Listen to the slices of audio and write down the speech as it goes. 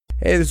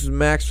Hey, this is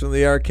Max from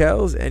the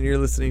Arkells, and you're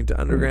listening to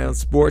Underground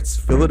Sports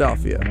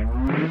Philadelphia.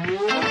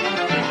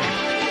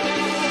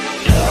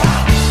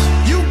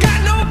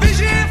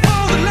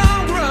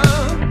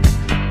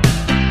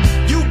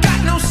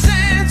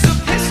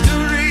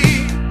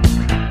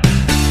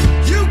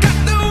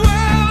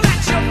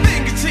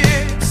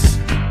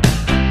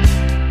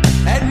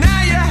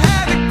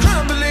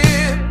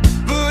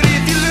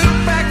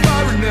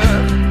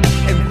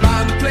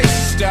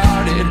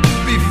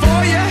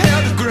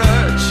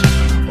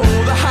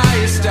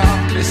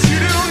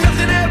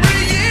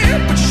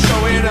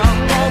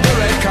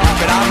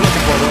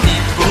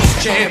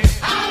 Champ.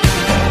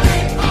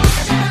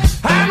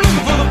 I'm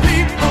looking for the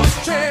people's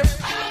champ.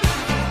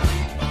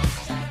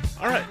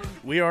 All right,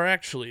 we are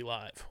actually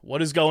live.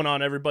 What is going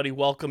on, everybody?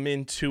 Welcome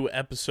into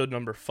episode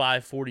number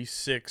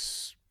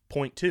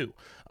 546.2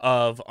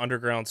 of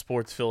Underground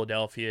Sports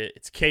Philadelphia.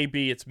 It's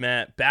KB, it's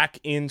Matt, back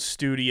in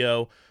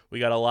studio. We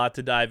got a lot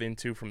to dive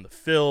into from the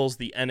Phils.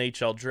 The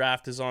NHL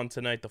draft is on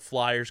tonight. The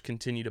Flyers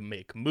continue to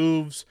make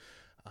moves.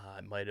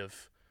 I might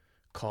have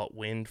caught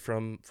wind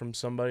from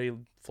somebody.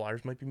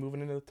 Flyers might be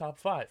moving into the top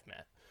 5,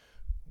 Matt,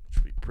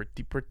 which would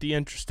be pretty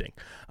interesting.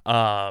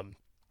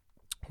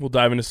 We'll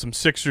dive into some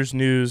Sixers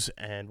news,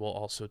 and we'll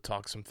also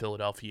talk some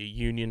Philadelphia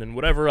Union and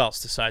whatever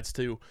else decides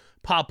to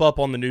pop up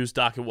on the news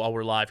docket while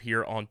we're live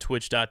here on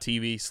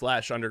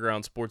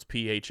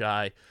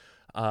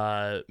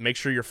twitch.tv/undergroundsportsphi. Make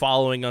sure you're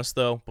following us,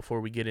 though,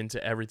 before we get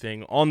into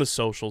everything on the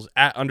socials,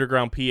 at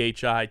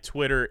undergroundphi,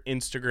 Twitter,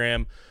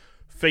 Instagram,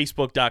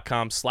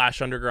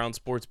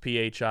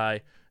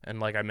 facebook.com/undergroundsportsphi, and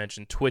like I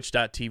mentioned,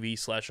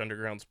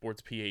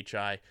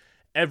 twitch.tv/undergroundsportsphi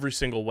every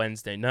single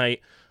Wednesday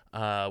night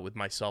with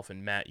myself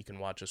and Matt. You can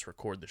watch us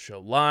record the show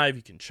live.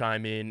 You can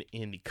chime in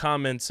the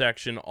comment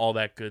section, all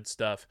that good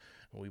stuff.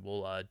 We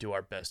will do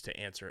our best to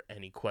answer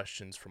any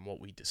questions from what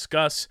we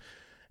discuss.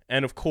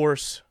 And of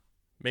course,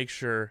 make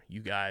sure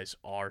you guys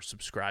are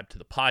subscribed to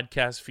the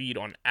podcast feed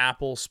on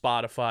Apple,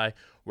 Spotify,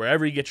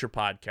 wherever you get your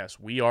podcasts.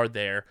 We are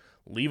there.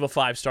 Leave a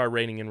 5-star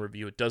rating and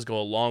review. It does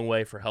go a long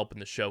way for helping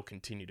the show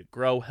continue to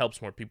grow,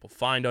 helps more people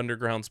find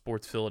Underground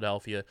Sports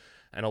Philadelphia,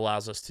 and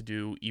allows us to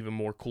do even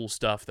more cool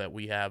stuff that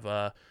we have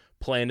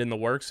planned in the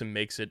works and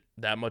makes it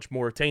that much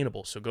more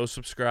attainable. So go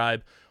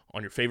subscribe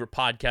on your favorite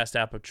podcast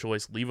app of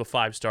choice. Leave a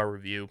 5-star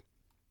review.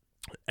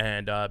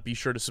 And be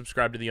sure to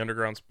subscribe to the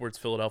Underground Sports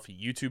Philadelphia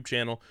YouTube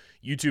channel,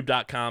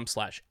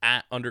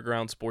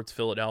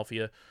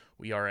 youtube.com/@undergroundsportsphiladelphia.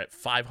 We are at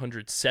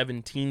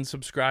 517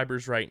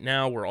 subscribers right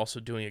now. We're also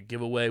doing a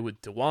giveaway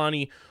with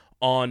Dewani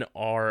on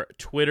our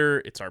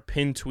Twitter. It's our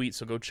pinned tweet,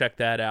 so go check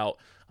that out.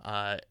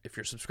 If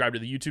you're subscribed to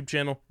the YouTube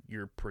channel,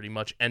 you're pretty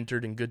much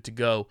entered and good to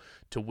go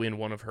to win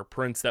one of her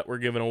prints that we're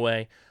giving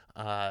away.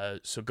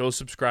 So go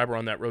subscribe. We're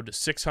on that road to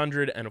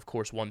 600 and, of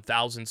course,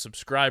 1,000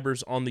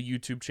 subscribers on the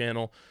YouTube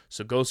channel.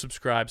 So go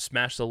subscribe,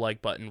 smash the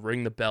like button,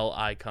 ring the bell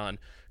icon,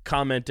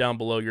 comment down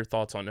below your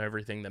thoughts on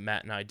everything that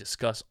Matt and I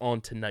discuss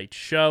on tonight's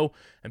show.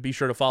 And be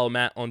sure to follow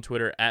Matt on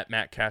Twitter at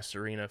Matt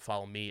Castorina.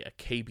 Follow me at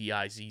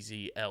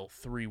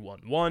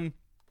KBIZZL311.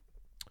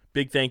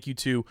 Big thank you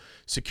to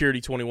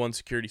Security 21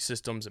 Security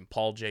Systems and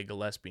Paul J.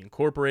 Gillespie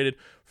Incorporated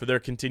for their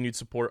continued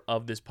support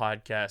of this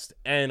podcast.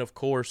 And, of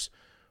course,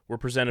 we're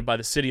presented by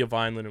the City of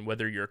Vineland, and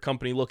whether you're a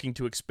company looking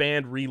to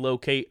expand,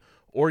 relocate,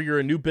 or you're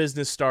a new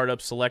business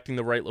startup, selecting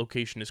the right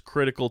location is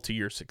critical to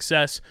your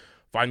success.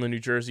 Vineland, New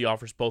Jersey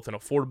offers both an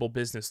affordable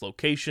business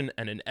location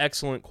and an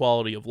excellent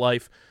quality of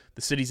life.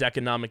 The city's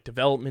Economic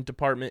Development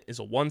Department is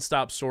a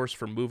one-stop source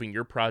for moving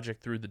your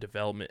project through the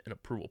development and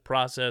approval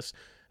process,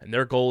 and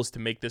their goal is to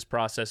make this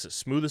process as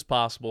smooth as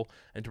possible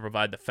and to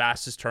provide the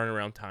fastest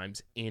turnaround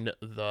times in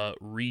the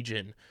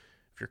region.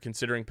 If you're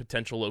considering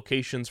potential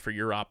locations for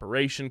your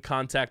operation,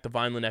 contact the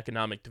Vineland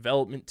Economic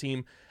Development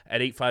Team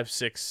at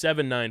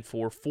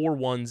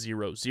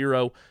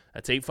 856-794-4100.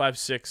 That's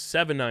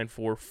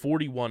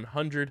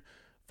 856-794-4100.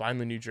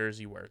 Vineland, New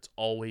Jersey, where it's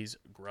always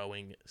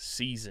growing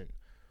season.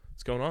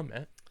 What's going on,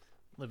 Matt?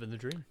 Living the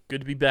dream.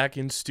 Good to be back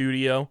in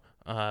studio,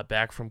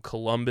 back from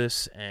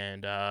Columbus,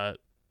 and,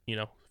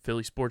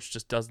 Philly sports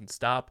just doesn't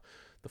stop.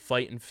 The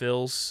Fightin'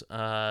 Phils,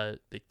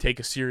 they take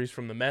a series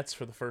from the Mets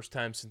for the first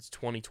time since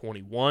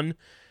 2021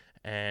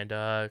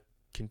 and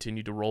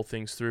continue to roll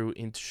things through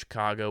into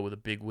Chicago with a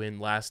big win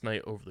last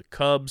night over the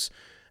Cubs.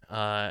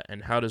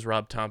 And how does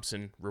Rob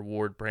Thompson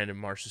reward Brandon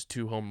Marsh's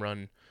 2-home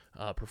run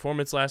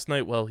performance last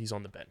night? Well, he's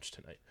on the bench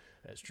tonight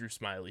as Drew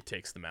Smyly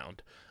takes the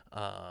mound.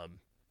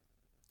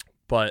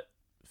 But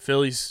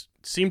Phillies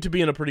seem to be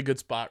in a pretty good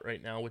spot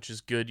right now, which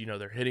is good. You know,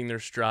 they're hitting their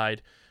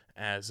stride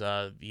as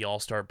the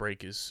All-Star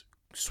break is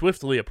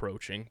swiftly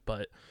approaching,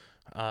 but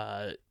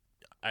I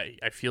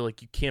feel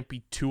like you can't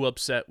be too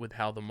upset with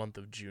how the month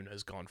of June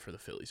has gone for the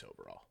Phillies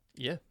overall.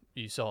 Yeah,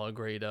 you saw a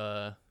great.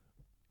 I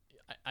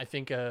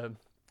think one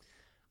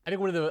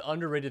of the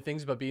underrated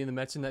things about being the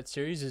Mets in that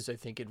series is I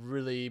think it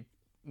really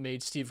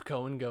made Steve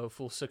Cohen go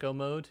full sicko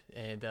mode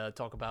and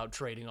talk about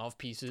trading off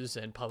pieces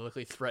and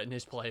publicly threaten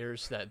his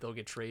players that they'll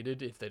get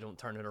traded if they don't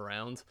turn it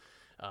around.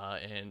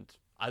 And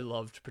I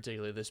loved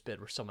particularly this bit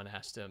where someone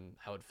asked him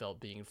how it felt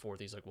being in fourth.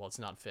 He's like, well, it's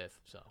not fifth.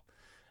 So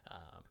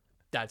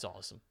That's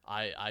awesome.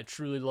 I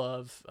truly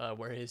love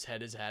where his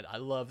head is at. I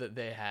love that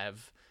they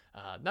have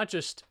not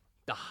just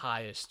the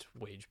highest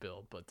wage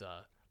bill, but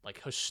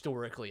like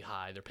historically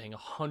high. They're paying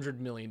 $100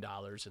 million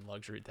in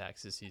luxury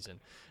tax this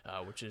season,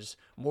 which is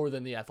more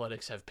than the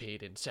Athletics have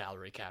paid in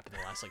salary cap in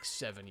the last like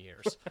 7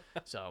 years.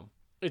 So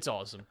it's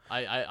awesome.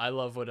 I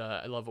love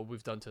what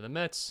we've done to the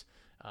Mets.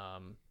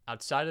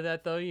 Outside of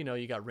that, though,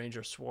 you got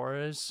Ranger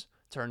Suarez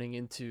turning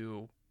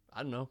into,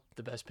 I don't know,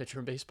 the best pitcher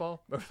in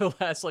baseball over the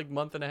last like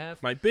month and a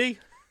half. Might be.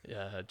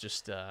 Yeah,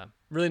 just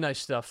really nice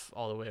stuff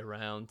all the way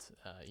around.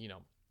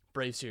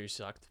 Brave series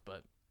sucked,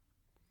 but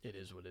it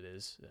is what it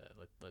is.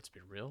 Let's be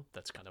real.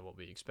 That's kind of what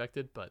we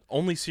expected, but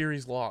Only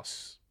series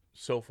loss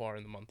so far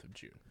in the month of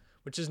June.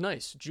 which is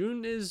nice.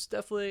 June is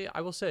definitely,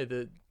 I will say,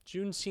 the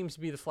June seems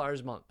to be the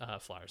Flyers month.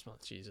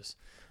 Jesus.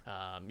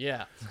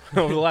 Yeah.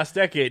 Over the last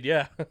decade,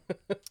 yeah.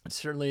 It's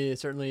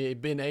certainly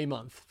been a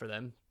month for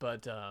them,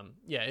 but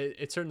yeah,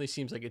 it certainly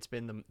seems like it's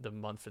been the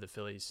month for the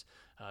Phillies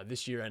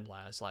this year and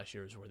last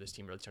year is where this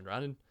team really turned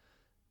around. And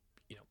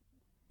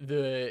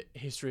the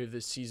history of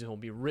this season will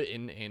be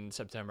written in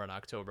September and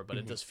October, but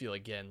it does feel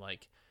again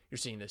like you're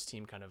seeing this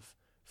team kind of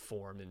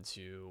form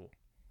into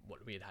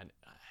what we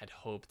had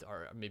hoped,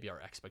 or maybe our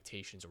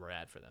expectations were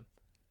at for them.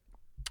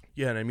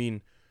 Yeah, and I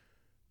mean,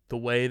 the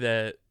way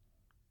that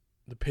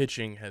the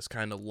pitching has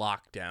kind of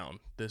locked down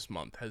this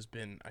month has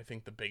been, I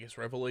think, the biggest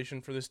revelation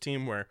for this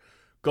team, where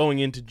going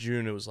into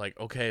June, it was like,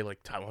 okay,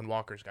 like Taijuan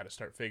Walker's got to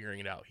start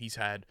figuring it out. He's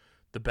had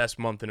the best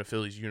month in a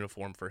Phillies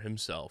uniform for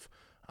himself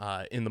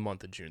in the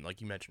month of June.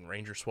 Like you mentioned,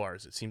 Ranger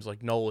Suarez, it seems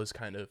like Nola is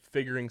kind of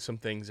figuring some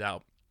things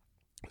out.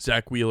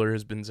 Zach Wheeler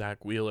has been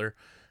Zach Wheeler,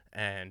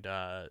 and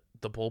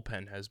the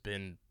bullpen has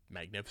been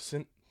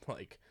magnificent.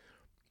 Like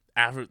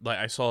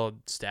I saw a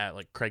stat,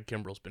 like Craig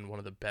Kimbrell's been one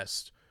of the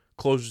best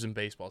closers in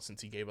baseball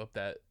since he gave up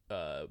that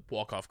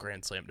walk-off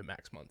grand slam to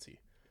Max Muncy.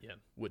 Yeah.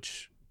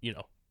 Which,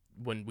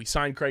 when we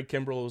signed Craig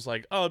Kimbrell, it was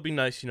like, oh, it'd be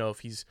nice, if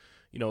he's,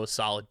 a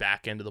solid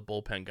back end of the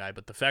bullpen guy.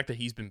 But the fact that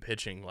he's been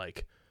pitching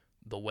like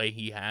the way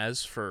he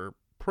has for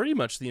pretty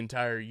much the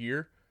entire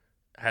year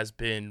has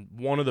been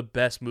one of the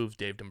best moves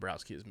Dave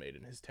Dombrowski has made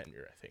in his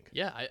tenure, I think.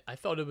 Yeah, I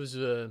thought it was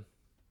a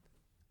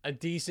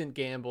decent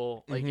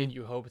gamble. Like, and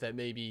you hope that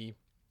maybe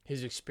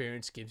his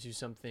experience gives you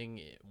something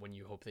when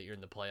you hope that you're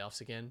in the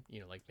playoffs again.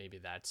 Like maybe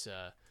that's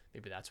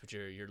what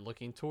you're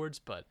looking towards.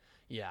 But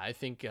yeah, I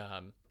think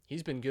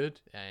he's been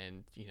good,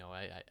 and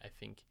I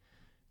think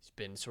he's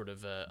been sort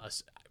of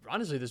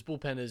honestly, this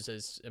bullpen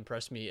has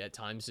impressed me at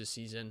times this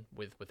season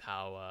with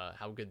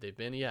how good they've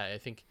been. Yeah, I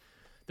think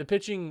the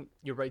pitching,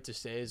 you're right to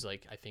say, is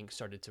like I think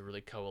started to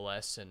really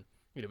coalesce, and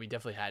we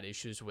definitely had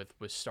issues with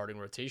starting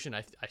rotation.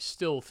 I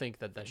still think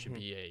that should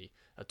be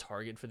a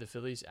target for the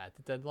Phillies at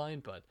the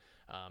deadline, but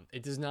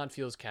it does not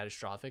feel as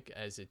catastrophic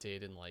as it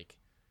did in like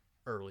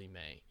early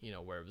May,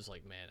 where it was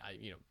like, man,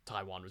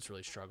 Taijuan was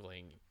really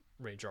struggling.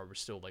 Ranger was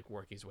still like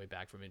working his way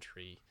back from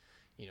injury.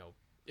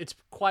 It's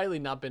quietly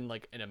not been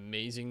like an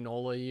amazing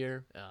Nola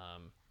year.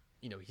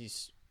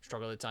 He's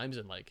struggled at times,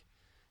 and like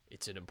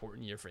it's an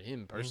important year for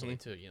him personally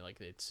too. Like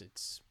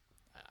it's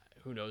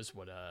who knows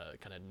what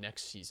kind of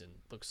next season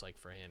looks like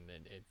for him,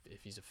 and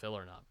if he's a fill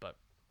or not. But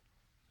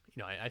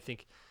I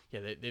think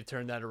they've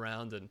turned that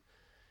around, and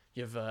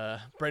you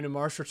have Brandon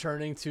Marsh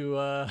returning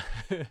to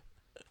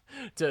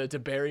to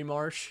Barry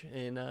Marsh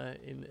in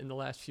the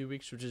last few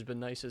weeks, which has been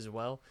nice as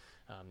well.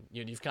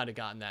 You've kind of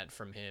gotten that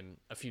from him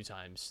a few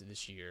times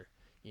this year,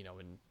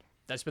 and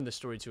that's been the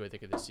story too. I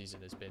think of this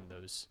season has been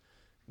those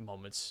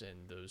moments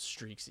and those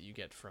streaks that you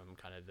get from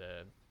kind of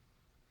the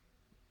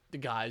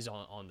guys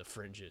on the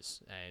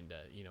fringes, and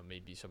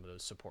maybe some of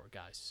those support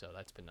guys. So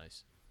that's been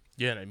nice.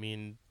 Yeah, and I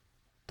mean,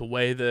 the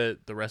way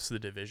that the rest of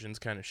the division's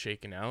kind of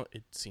shaken out,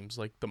 it seems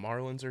like the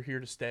Marlins are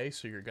here to stay,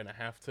 so you're going to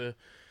have to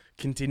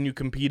continue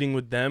competing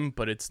with them,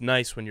 but it's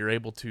nice when you're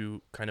able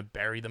to kind of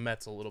bury the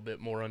Mets a little bit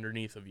more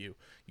underneath of you.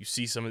 You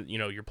see some of,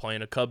 you're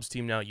playing a Cubs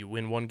team now, you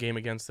win one game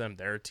against them,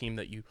 they're a team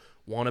that you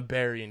want to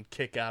bury and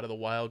kick out of the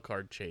wild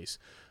card chase.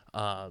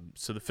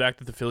 So the fact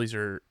that the Phillies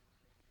are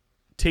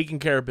taking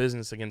care of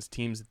business against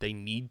teams that they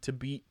need to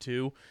beat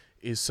too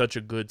is such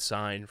a good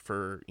sign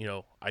for,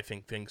 I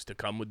think things to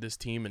come with this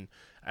team. And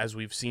as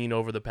we've seen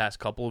over the past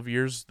couple of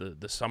years,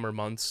 the summer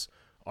months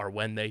are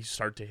when they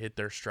start to hit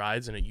their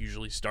strides, and it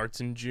usually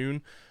starts in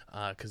June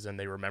because then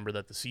they remember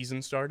that the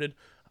season started.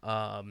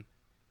 The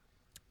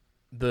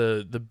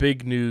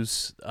big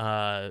news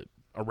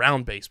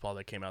around baseball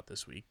that came out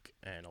this week,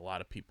 and a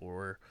lot of people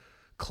were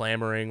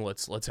clamoring,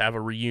 let's have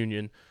a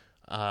reunion.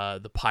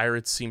 The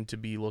Pirates seem to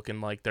be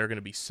looking like they're going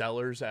to be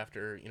sellers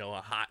after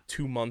a hot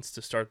 2 months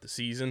to start the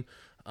season,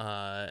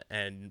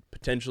 and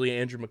potentially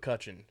Andrew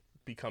McCutchen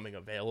becoming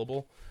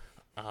available.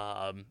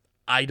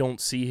 I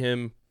don't see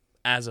him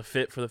as a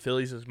fit for the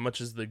Phillies as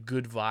much as the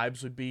good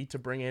vibes would be to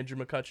bring Andrew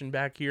McCutchen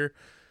back here.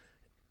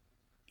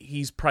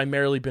 He's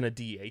primarily been a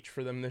DH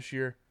for them this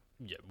year.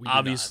 Yeah,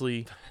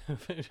 obviously,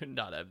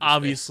 not have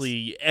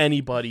obviously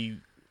anybody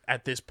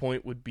at this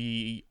point would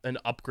be an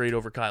upgrade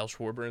over Kyle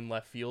Schwarber in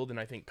left field, and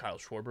I think Kyle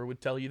Schwarber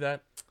would tell you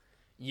that.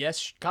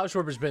 Yes, Kyle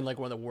Schwarber's been like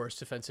one of the worst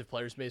defensive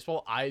players in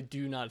baseball. I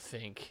do not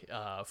think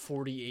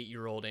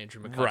 48-year-old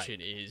Andrew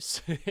McCutchen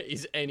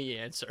is any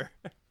answer.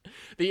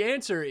 The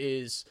answer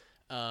is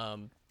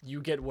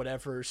you get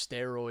whatever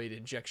steroid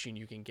injection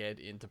you can get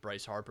into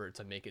Bryce Harper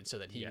to make it so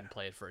that he can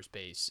play at first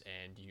base,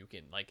 and you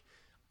can like.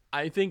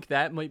 I think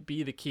that might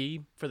be the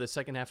key for the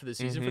second half of the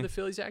season for the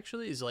Phillies.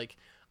 Actually, is like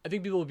I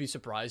think people would be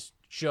surprised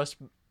just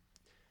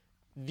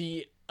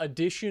the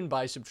addition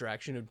by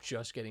subtraction of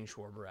just getting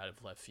Schwarber out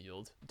of left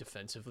field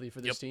defensively for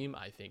this team.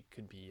 I think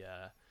could be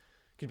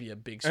a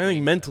big. I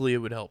think mentally it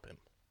would help him.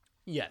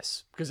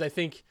 Yes, because I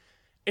think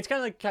it's kind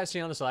of like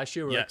Castellanos last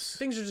year, where like, Yes.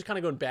 things are just kind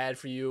of going bad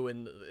for you,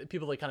 and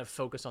people like kind of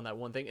focus on that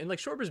one thing. And like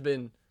Schwarber's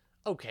been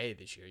okay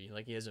this year.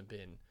 Like he hasn't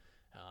been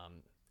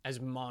as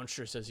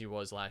monstrous as he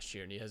was last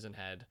year, and he hasn't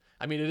had.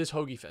 I mean, it is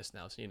Hoagie Fest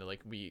now, so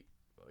like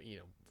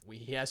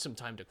he has some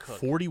time to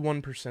cook.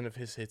 41% of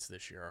his hits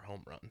this year are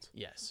home runs.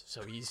 Yes,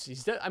 so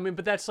he's. I mean,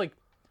 but that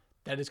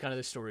is kind of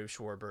the story of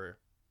Schwarber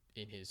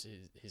in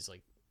his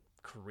like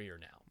career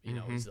now. You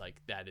know, it's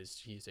like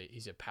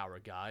he's a power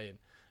guy, and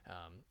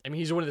I mean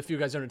he's one of the few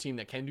guys on our team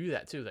that can do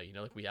that too. That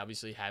like we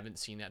obviously haven't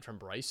seen that from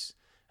Bryce.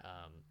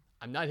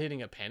 I'm not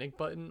hitting a panic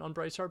button on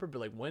Bryce Harper, but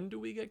like when do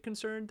we get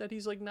concerned that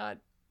he's like not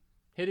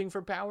hitting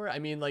for power? I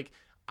mean, like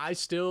I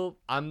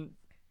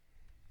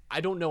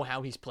don't know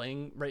how he's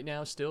playing right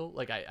now still.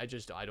 Like I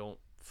don't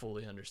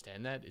fully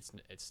understand that.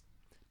 It's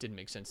didn't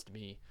make sense to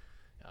me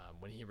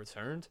when he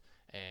returned,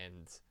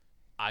 and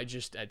I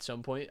just at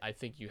some point I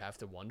think you have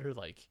to wonder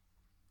like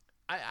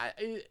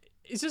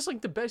is this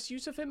like the best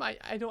use of him? I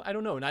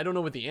don't know, and I don't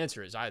know what the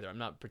answer is either. I'm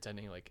not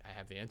pretending like I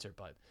have the answer,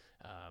 but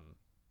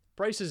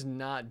Bryce has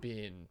not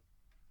been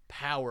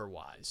power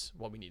wise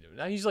what we need him.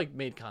 Now he's like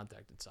made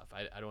contact and stuff.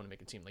 I don't want to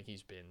make it seem like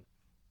he's been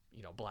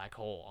black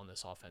hole on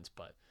this offense,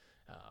 but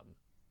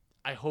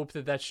I hope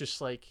that that's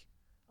just like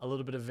a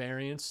little bit of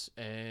variance,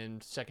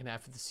 and second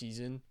half of the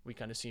season we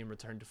kind of see him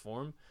return to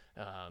form,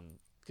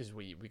 because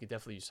we could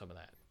definitely use some of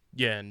that.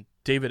 Yeah, and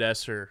David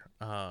Esser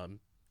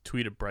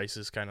tweeted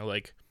Bryce's kind of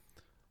like,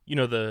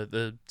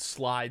 the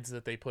slides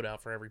that they put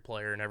out for every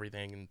player and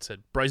everything, and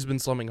said Bryce has been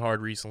slumming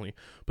hard recently,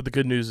 but the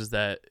good news is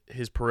that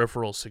his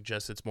peripherals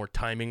suggest it's more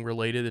timing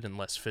related and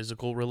less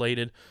physical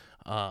related.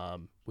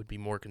 Would be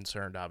more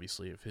concerned,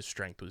 obviously, if his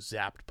strength was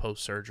zapped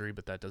post-surgery,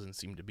 but that doesn't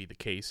seem to be the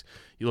case.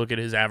 You look at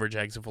his average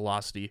exit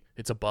velocity,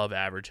 it's above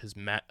average. His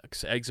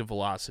max exit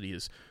velocity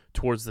is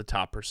towards the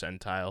top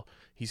percentile.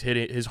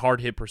 His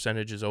hard hit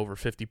percentage is over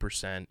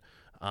 50%,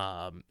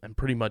 and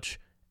pretty much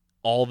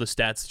all the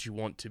stats that you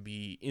want to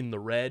be in the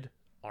red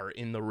are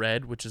in the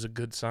red, which is a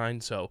good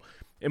sign. So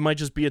it might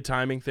just be a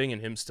timing thing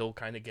and him still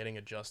kind of getting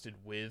adjusted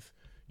with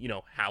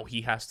how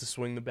he has to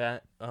swing the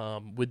bat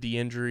with the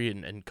injury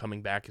and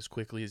coming back as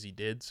quickly as he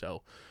did.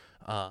 So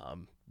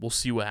we'll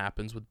see what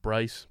happens with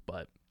Bryce.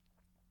 But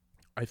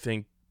I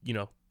think,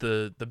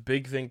 the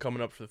big thing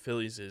coming up for the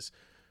Phillies is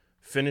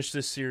finish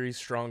this series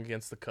strong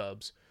against the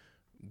Cubs,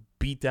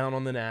 beat down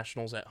on the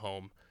Nationals at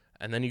home,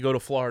 and then you go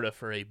to Florida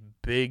for a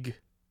big,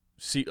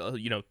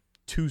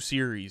 2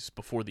 series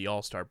before the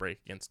All-Star break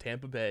against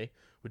Tampa Bay,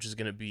 which is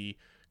going to be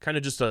kind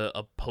of just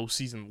a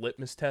postseason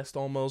litmus test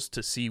almost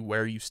to see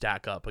where you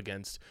stack up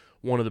against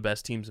one of the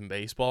best teams in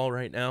baseball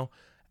right now.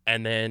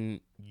 And then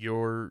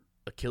your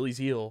Achilles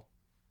heel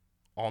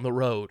on the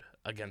road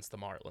against the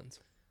Marlins.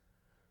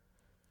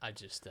 I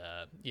just,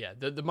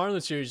 the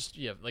Marlins series,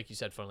 like you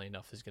said, funnily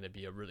enough, is going to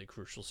be a really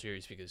crucial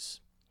series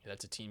because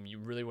that's a team you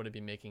really want to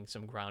be making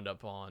some ground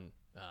up on,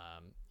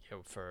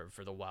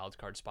 for the wild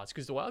card spots,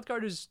 because the wild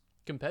card is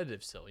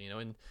competitive still,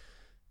 and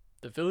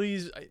the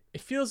Phillies,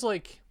 it feels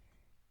like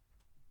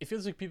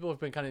people have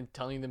been kind of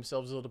telling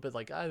themselves a little bit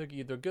like,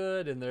 they're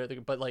good,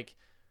 and but like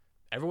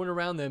everyone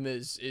around them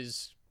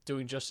is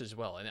doing just as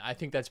well. And I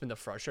think that's been the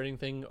frustrating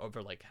thing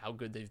over like how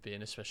good they've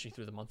been, especially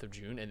through the month of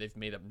June, and they've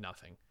made up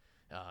nothing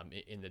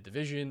in the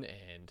division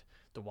and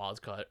the wild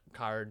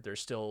card. They're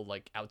still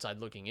like outside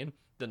looking in.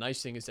 The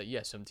nice thing is that,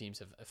 yes, some teams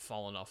have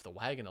fallen off the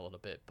wagon a little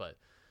bit, but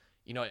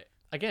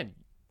again,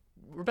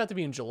 we're about to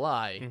be in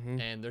July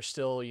and there's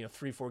still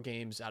 3-4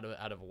 games out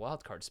of a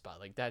wild card spot.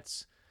 Like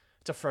it's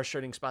a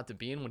frustrating spot to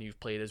be in when you've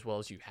played as well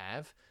as you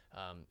have.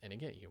 And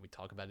again, we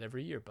talk about it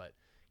every year, but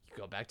you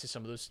go back to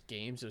some of those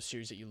games, those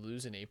series that you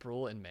lose in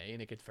April and May,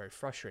 and it gets very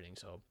frustrating.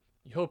 So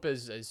you hope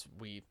as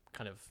we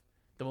kind of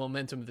the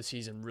momentum of the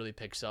season really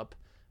picks up,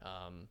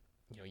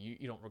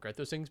 you don't regret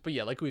those things. But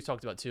yeah, like we've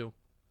talked about too,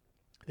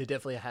 they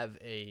definitely have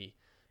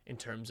in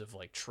terms of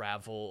like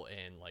travel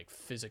and like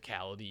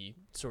physicality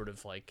sort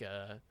of like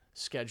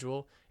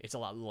schedule, it's a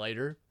lot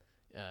lighter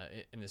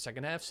in the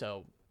second half.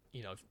 So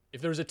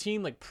if there's a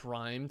team like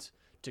primed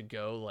to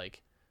go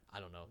like, I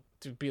don't know,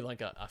 to be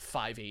like a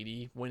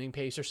 580 winning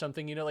pace or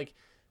something, like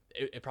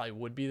it probably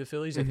would be the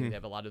Phillies. I think they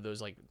have a lot of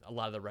those, like a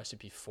lot of the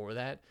recipe for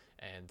that.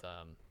 And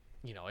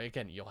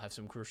again, you'll have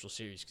some crucial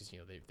series because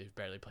they've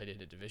barely played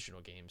into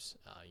divisional games.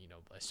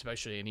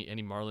 Especially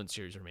any Marlins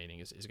series remaining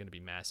is going to be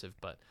massive.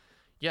 But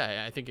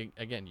yeah, I think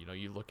again,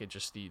 you look at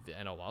just the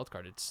NL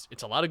wildcard.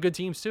 It's a lot of good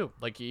teams too.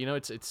 Like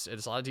it's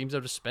a lot of teams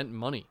that have spent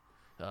money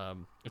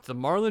It's the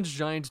Marlins,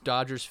 Giants,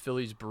 Dodgers,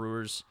 Phillies,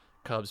 Brewers,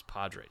 Cubs,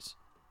 Padres.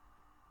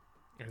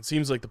 And it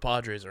seems like the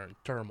Padres are in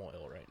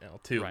turmoil right now,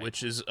 too, Right.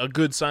 which is a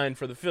good sign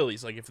for the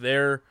Phillies. Like, if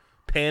they're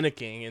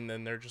panicking and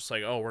then they're just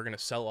like, oh, we're going to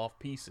sell off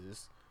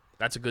pieces,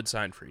 that's a good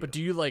sign for you. But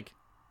do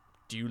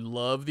you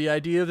love the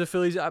idea of the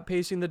Phillies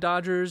outpacing the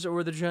Dodgers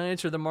or the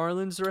Giants or the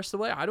Marlins the rest of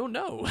the way? I don't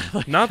know.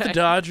 Not the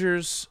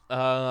Dodgers.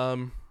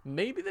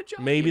 Maybe the Giants.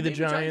 Maybe the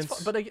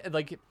Giants. But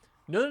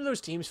none of those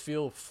teams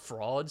feel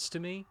frauds to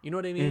me. You know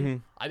what I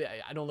mean?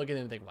 I don't look at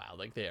them and think, wow,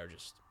 like they are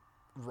just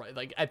right.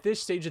 Like at this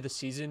stage of the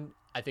season,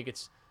 I think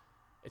it's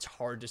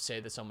hard to say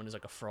that someone is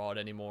like a fraud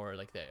anymore.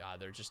 Like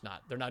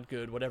they're not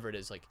good. Whatever it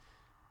is, like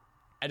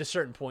at a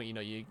certain point,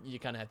 you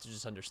kind of have to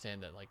just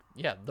understand that, like,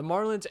 yeah, the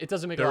Marlins. It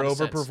doesn't make a lot of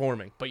sense. They're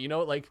overperforming. But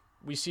like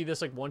we see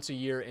this like once a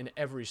year in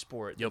every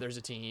sport. Yep. There's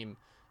a team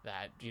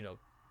that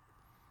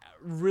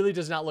really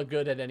does not look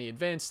good at any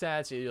advanced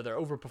stats. They're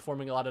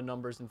overperforming a lot of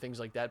numbers and things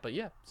like that. But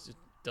yeah, it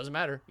doesn't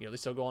matter. They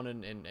still go on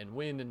and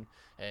win and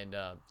end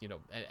up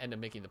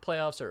making the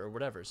playoffs or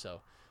whatever. So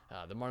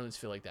the Marlins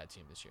feel like that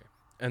team this year.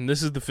 And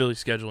this is the Phillies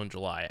schedule in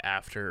July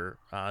after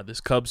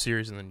this Cubs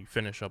series, and then you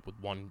finish up with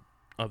one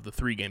of the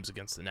 3 games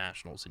against the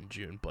Nationals in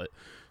June. But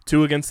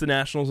 2 against the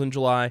Nationals in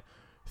July,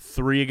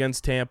 3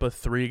 against Tampa,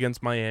 3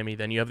 against Miami.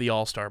 Then you have the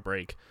All-Star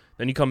break.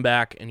 Then you come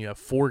back and you have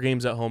 4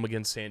 games at home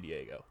against San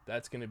Diego.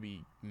 That's going to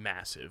be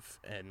massive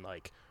and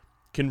like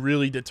can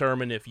really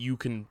determine if you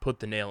can put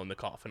the nail in the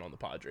coffin on the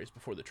Padres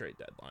before the trade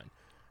deadline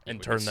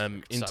and turn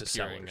them into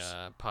sellers.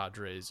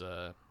 Padres,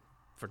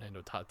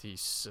 Fernando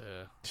Tatis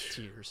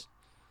tears.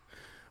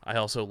 I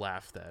also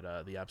laughed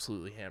at the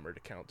Absolutely Hammered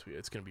account tweet.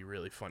 It's going to be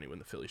really funny when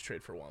the Phillies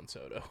trade for Juan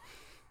Soto.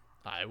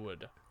 I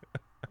would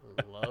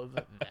love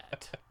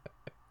that.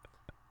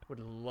 Would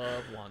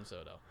love Juan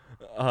Soto.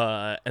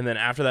 And then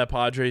after that,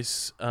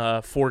 Padres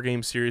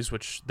 4-game series,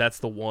 which that's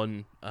the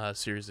one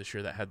series this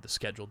year that had the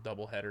scheduled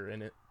doubleheader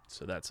in it.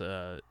 So that's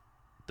the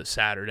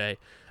Saturday.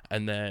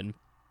 And then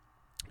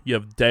you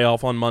have day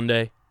off on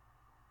Monday,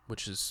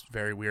 which is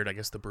very weird. I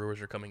guess the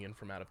Brewers are coming in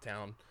from out of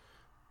town.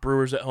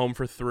 Brewers at home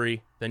for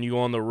 3. Then you go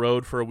on the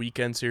road for a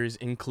weekend series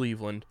in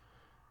Cleveland.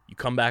 You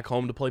come back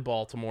home to play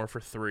Baltimore for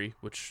 3,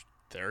 which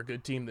they're a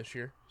good team this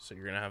year. So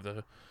you're going to have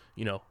to,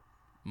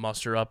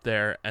 muster up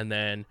there. And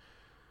then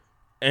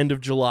end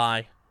of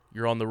July,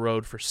 you're on the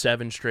road for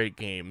 7 straight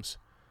games.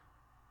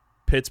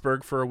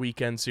 Pittsburgh for a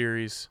weekend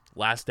series.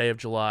 Last day of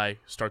July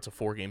starts a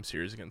 4-game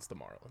series against the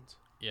Marlins.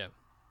 Yeah.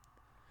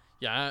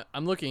 Yeah,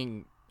 I'm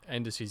looking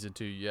end of season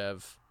 2. You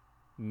have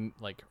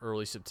like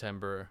early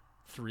September,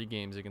 3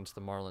 games against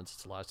the Marlins.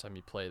 It's the last time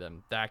you play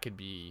them. That could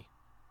be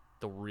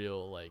the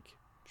real like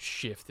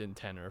shift in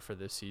tenor for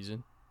this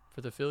season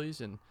for the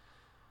Phillies. And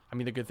I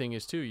mean, the good thing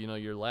is too,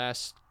 your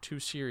last 2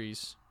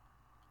 series,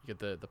 you get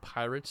the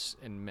Pirates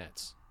and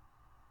Mets.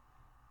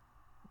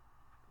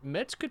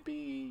 Mets could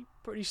be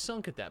pretty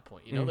sunk at that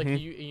point. Like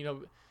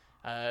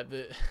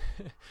the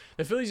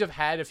the Phillies have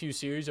had a few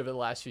series over the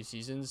last few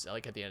seasons,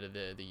 like at the end of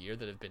the year,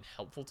 that have been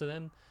helpful to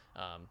them.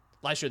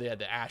 Last year they had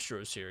the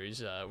Astros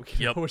series,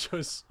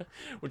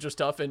 which was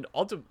tough, and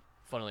also,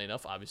 funnily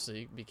enough,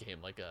 obviously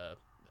became like a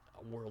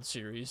World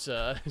Series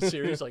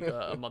series like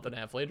a month and a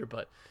half later.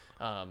 But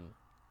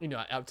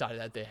outside of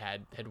that, they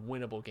had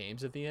winnable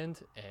games at the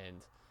end,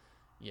 and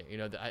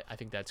yeah, I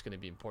think that's going to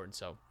be important.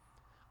 So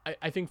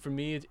I think for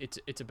me,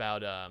 it's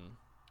about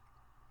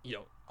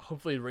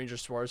hopefully Ranger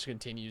Suarez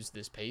continues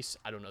this pace.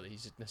 I don't know that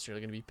he's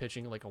necessarily going to be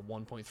pitching like a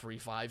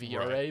 1.35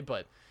 ERA, right.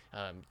 But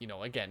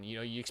again,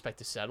 you expect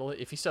to settle it.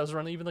 If he settles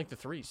around even like the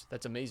 3s,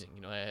 that's amazing.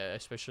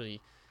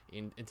 Especially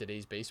in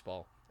today's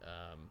baseball.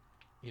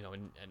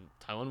 And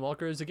Taijuan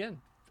Walker is again.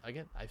 I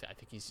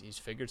think he's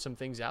figured some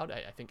things out.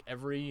 I think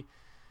every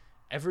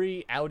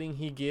outing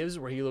he gives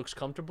where he looks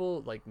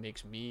comfortable, like,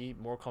 makes me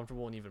more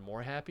comfortable and even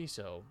more happy.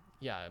 So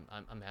yeah,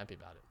 I'm happy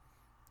about it.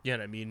 Yeah,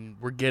 and I mean,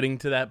 we're getting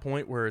to that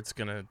point where it's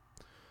gonna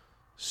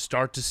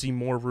start to see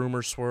more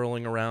rumors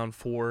swirling around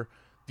for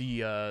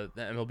the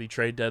MLB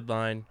trade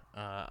deadline.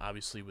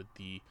 Obviously, with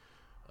the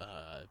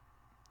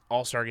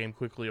All-Star game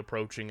quickly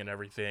approaching and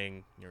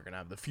everything, you're going to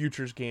have the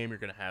Futures game. You're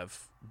going to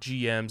have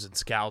GMs and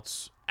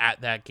scouts at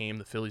that game.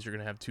 The Phillies are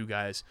going to have 2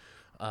 guys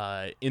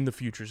in the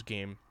Futures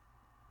game.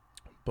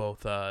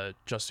 Both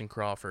Justin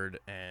Crawford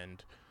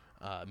and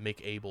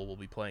Mick Abel will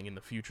be playing in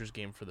the Futures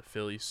game for the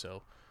Phillies,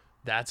 so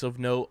that's of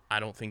note. I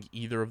don't think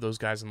either of those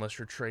guys, unless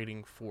you're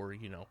trading for,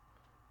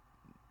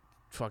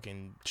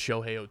 fucking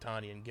Shohei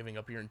Ohtani and giving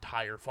up your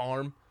entire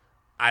farm,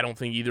 I don't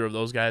think either of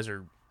those guys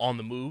are on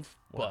the move.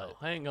 Well,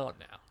 but hang on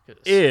now.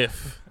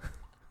 If,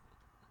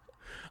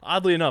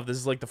 oddly enough, this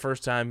is like the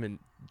first time in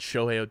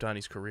Shohei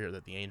Ohtani's career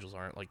that the Angels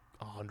aren't like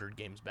 100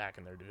 games back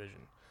in their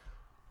division.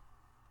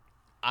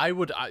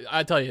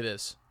 I tell you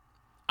this,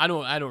 I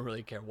don't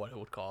really care what it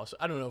would cost.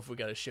 I don't know if we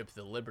got to ship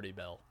the Liberty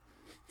Bell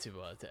to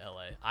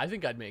LA. I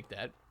think I'd make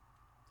that.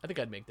 I think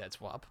I'd make that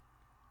swap.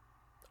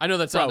 I know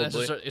that's Probably. not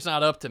necessarily, it's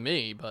not up to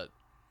me, but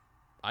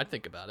I'd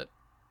think about it.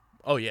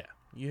 Oh yeah,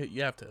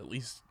 you have to at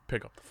least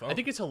pick up the phone. I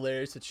think it's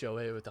hilarious that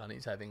Shohei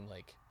Ohtani's having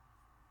like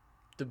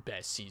the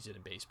best season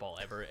in baseball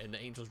ever, and the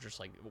Angels are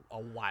just like a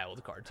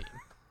wild card team.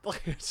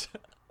 Like, just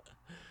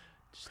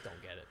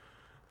don't get it.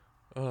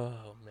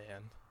 Oh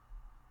man,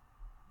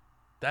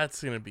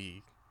 that's gonna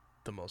be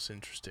the most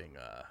interesting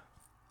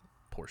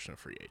portion of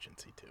free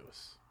agency too.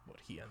 Is what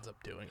he ends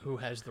up doing. Who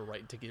has the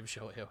right to give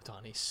Shohei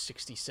Ohtani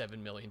 $67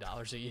 million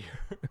a year?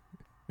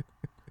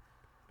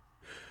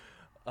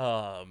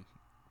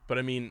 But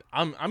I mean,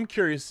 I'm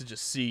curious to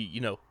just see, you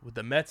know, with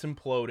the Mets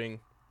imploding,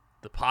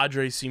 the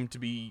Padres seem to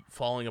be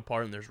falling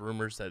apart, and there's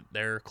rumors that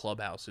their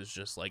clubhouse is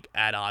just like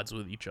at odds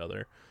with each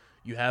other.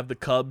 You have the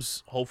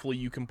Cubs. Hopefully,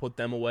 you can put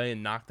them away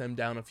and knock them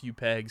down a few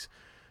pegs.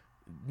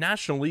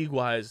 National League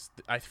wise,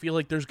 I feel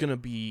like there's gonna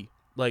be,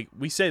 like,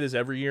 we say this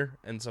every year,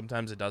 and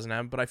sometimes it doesn't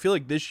happen, but I feel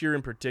like this year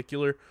in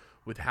particular,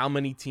 with how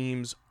many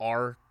teams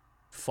are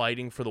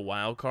fighting for the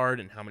wild card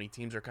and how many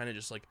teams are kind of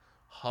just like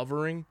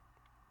hovering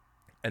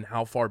and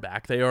how far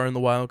back they are in the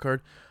wild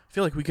card, I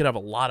feel like we could have a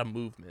lot of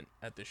movement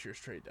at this year's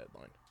trade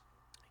deadline.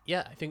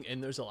 Yeah, I think,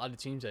 and there's a lot of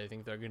teams that I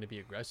think they're going to be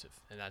aggressive,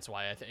 and that's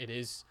why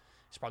it's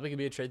probably going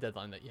to be a trade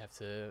deadline that you have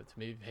to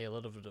maybe pay a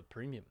little bit of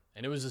premium.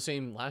 And it was the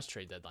same last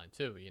trade deadline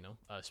too, you know,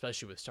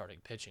 especially with starting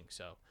pitching.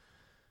 So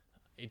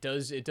it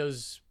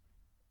does.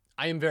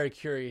 I am very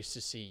curious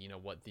to see, you know,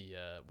 what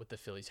the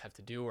Phillies have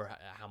to do, or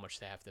how much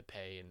they have to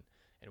pay,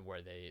 and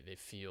where they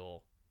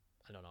feel,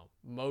 I don't know,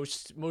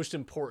 most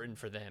important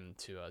for them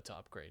to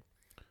upgrade.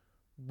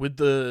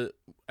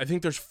 I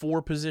think there's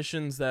 4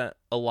 positions that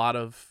a lot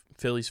of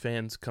Phillies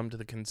fans come to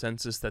the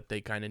consensus that they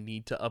kind of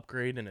need to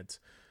upgrade, and it's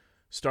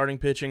starting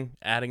pitching,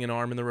 adding an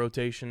arm in the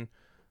rotation,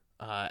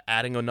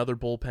 adding another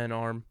bullpen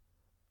arm,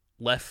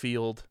 left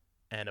field,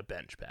 and a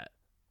bench bat.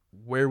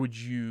 Where would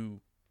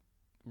you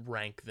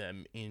rank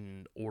them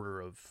in order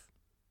of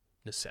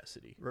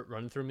necessity?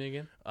 Run through me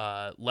again.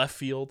 Left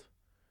field,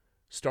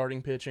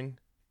 starting pitching,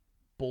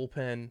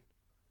 bullpen,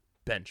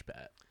 bench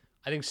bat.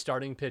 I think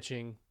starting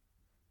pitching,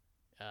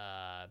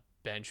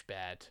 bench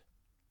bat,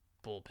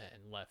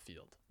 bullpen, left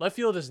field. Left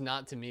field is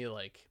not, to me,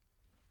 like,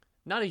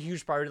 not a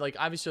huge priority. Like,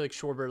 obviously, like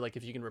Schwarber, like,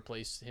 if you can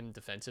replace him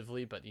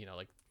defensively, but, you know,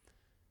 like,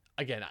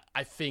 again,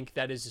 I think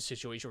that is a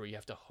situation where you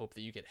have to hope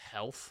that you get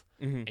health,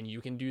 and you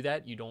can do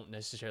that. You don't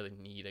necessarily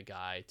need a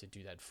guy to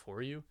do that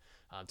for you.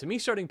 To me,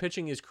 starting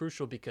pitching is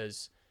crucial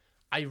because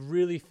I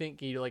really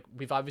think, you know, like,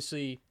 we've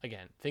obviously,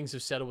 again, things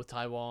have settled with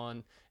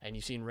Taiwan, and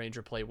you've seen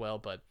Ranger play well,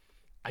 but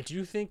I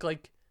do think,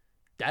 like,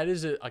 that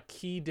is a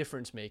key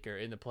difference maker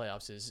in the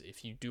playoffs, is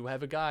if you do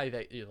have a guy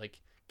that, you know,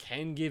 like,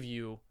 can give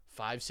you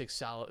 5-6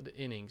 solid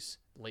innings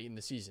late in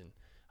the season.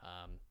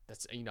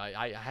 That's, you know,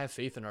 I have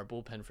faith in our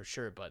bullpen for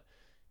sure, but,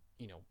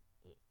 you know,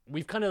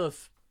 we've kind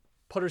of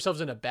put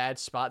ourselves in a bad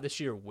spot this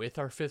year with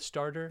our 5th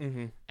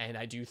starter, and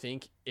I do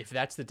think if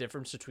that's the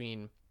difference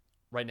between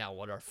right now,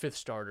 what our 5th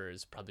starter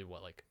is probably,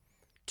 what, like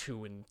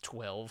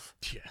 2-12.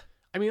 Yeah.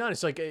 I mean,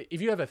 honestly, like, if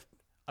you have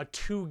a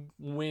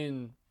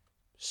 2-win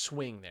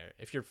swing there,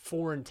 if you're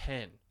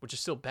 4-10, which is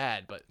still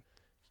bad, but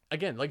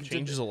again, like, it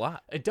changes a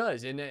lot. It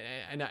does, and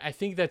I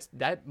think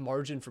that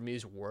margin for me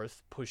is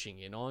worth pushing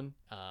in on.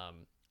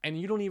 And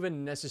you don't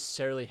even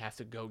necessarily have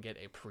to go get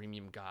a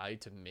premium guy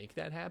to make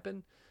that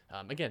happen.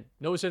 Again,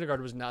 Noah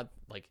Syndergaard was not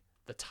like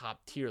the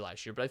top tier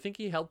last year, but I think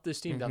he helped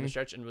this team down the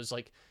stretch, and was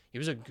like, he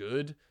was a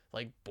good,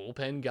 like,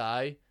 bullpen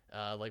guy.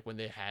 Like, when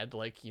they had,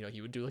 like, you know,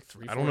 he would do like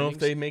 3-4 I don't know innings. if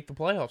they make the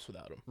playoffs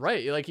without him.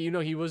 Right. Like, you know,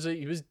 he was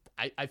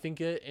I think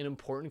an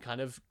important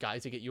kind of guy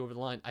to get you over the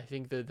line. I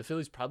think the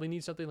Phillies probably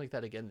need something like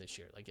that again this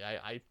year. Like,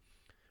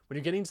 when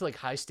you're getting to, like,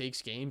 high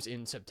stakes games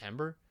in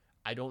September,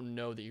 I don't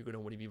know that you're going to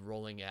want to be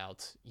rolling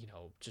out, you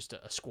know, just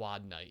a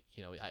squad night.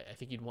 You know, I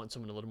think you'd want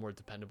someone a little more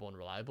dependable and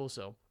reliable.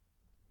 So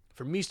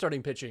for me,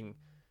 starting pitching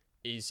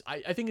is,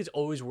 I think it's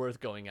always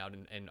worth going out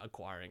and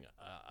acquiring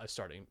a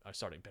starting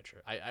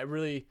pitcher.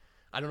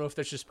 I don't know if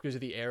that's just because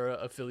of the era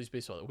of Phillies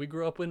baseball that we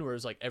grew up in, where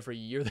it's like every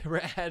year they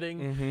were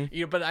adding.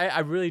 You know, but I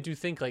really do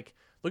think, like,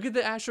 look at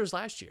the Astros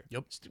last year.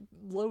 Yep. Just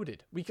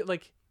loaded. We could,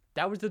 like,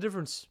 that was the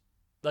difference.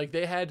 Like,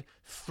 they had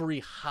 3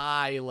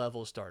 high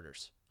level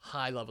starters,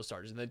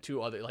 and then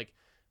 2 other, like,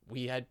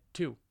 we had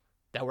 2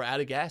 that were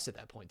out of gas at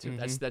that point too.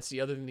 That's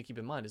the other thing to keep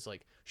in mind, is,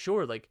 like,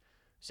 sure, like,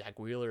 Zach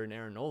Wheeler and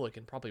Aaron Nola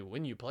can probably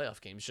win you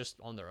playoff games just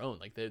on their own.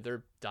 Like,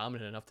 they're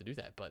dominant enough to do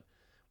that, but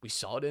we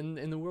saw it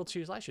in the World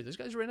Series last year. Those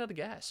guys ran out of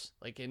gas.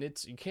 Like, and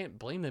you can't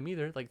blame them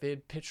either. Like, they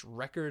had pitched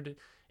record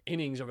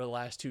innings over the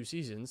last 2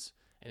 seasons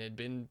and had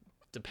been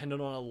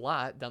dependent on a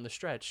lot down the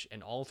stretch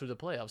and all through the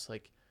playoffs.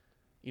 Like,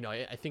 you know,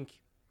 I think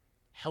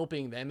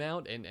helping them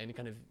out and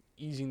kind of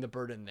easing the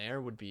burden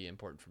there would be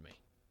important for me.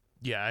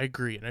 Yeah, I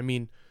agree. And I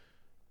mean,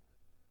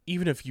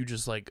 even if you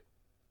just, like,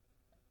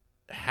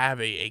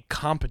 have a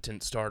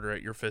competent starter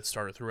at your 5th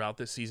starter throughout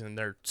this season,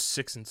 they're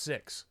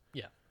 6-6.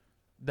 Yeah.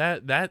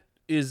 That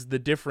is the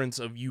difference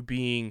of you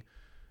being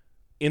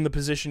in the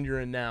position you're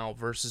in now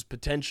versus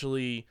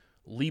potentially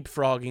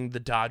leapfrogging the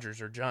Dodgers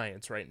or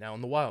Giants right now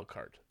in the wild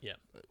card. Yeah.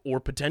 Or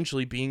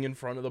potentially being in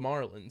front of the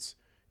Marlins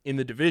in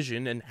the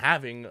division and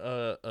having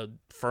a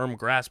firm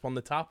grasp on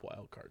the top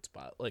wild card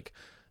spot. Like,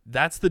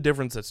 that's the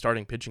difference that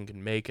starting pitching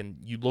can make. And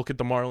you look at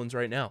the Marlins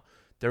right now,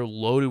 They're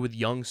loaded with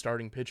young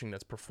starting pitching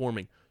that's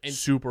performing And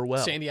super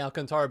well. Sandy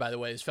Alcantara, by the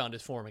way, has found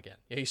his form again.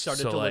 Yeah, he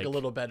started So, to look like- a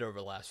little better over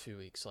the last few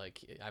weeks, like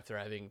after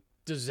having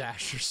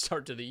disastrous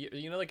start to the year.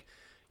 You know, like,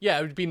 yeah,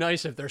 it would be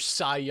nice if their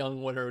Cy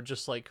Young winner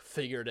just like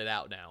figured it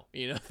out now.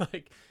 You know,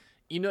 like,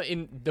 you know,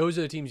 those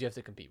are the teams you have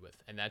to compete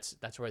with, and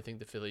that's where I think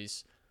the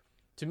Phillies.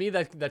 To me,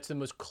 that's the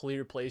most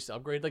clear place to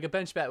upgrade. Like a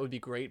bench bat would be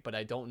great, but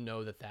I don't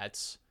know that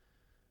that's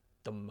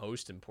the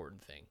most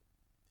important thing.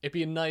 It'd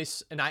be a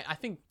nice, and I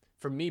think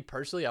for me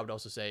personally, I would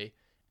also say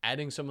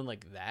adding someone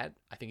like that,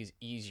 I think is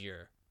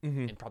easier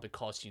and probably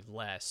costs you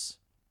less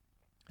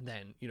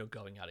than, you know,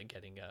 going out and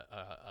getting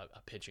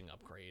a pitching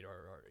upgrade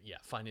or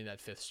finding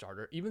that fifth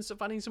starter, even so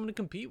finding someone to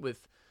compete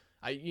with.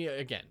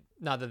 Again,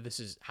 not that this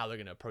is how they're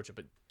going to approach it,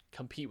 but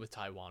compete with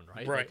Taiwan,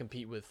 right? Right. Like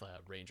compete with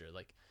Ranger,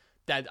 like.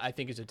 That I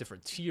think is a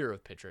different tier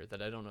of pitcher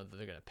that I don't know that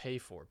they're gonna pay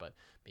for, but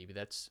maybe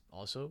that's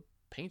also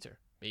Painter.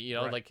 You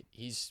know, Right. like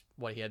he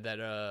had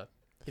that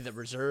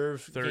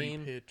reserve 30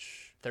 game,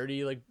 pitch.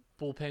 30 like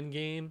bullpen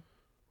game.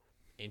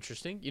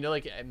 Interesting. You know,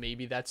 like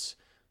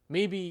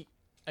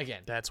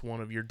again. That's one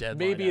of your deadline.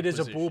 Maybe it is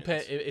a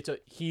acquisitions. bullpen.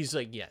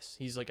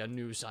 He's like a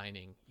new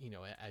signing. You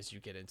know, as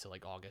you get into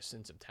like August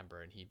and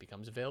September and he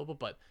becomes available.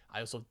 But I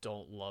also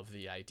don't love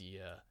the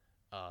idea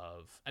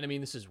and I mean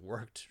this has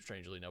worked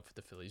strangely enough for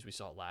the Phillies. We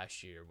saw it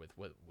last year with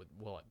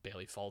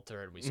Bailey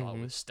Falter, and we saw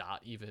it with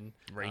Stott even.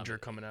 Ranger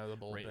coming out of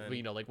the bullpen.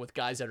 You know, like with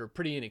guys that are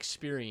pretty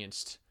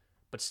inexperienced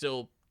but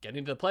still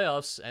getting to the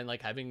playoffs and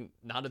like having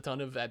not a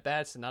ton of at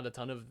bats and not a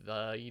ton of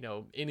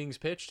innings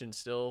pitched and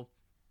still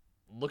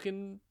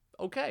looking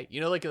okay. You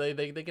know, like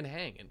they can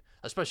hang, and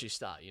especially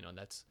Stott. You know, and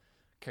that's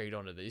carried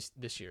on to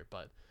this year.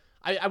 But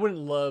I wouldn't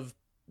love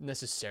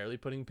necessarily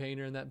putting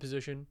Painter in that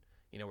position.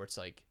 You know, where it's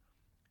like.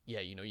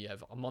 Yeah, you know, you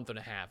have a month and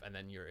a half, and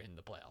then you're in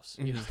the playoffs.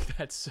 You know,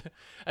 that's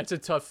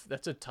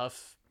a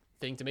tough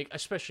thing to make,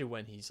 especially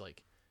when he's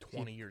like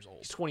 20 years old.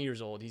 He's 20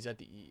 years old. He's at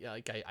the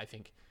like I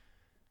think.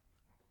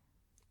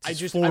 It's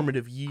his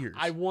formative years.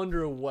 I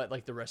wonder what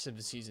like the rest of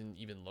the season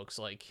even looks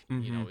like.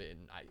 You know,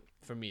 and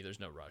for me, there's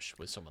no rush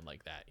with someone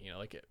like that. You know,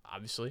 like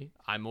obviously,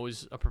 I'm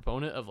always a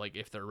proponent of like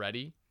if they're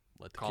ready,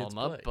 Let the call kids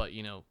them up. play. But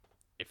you know,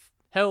 if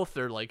health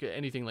or like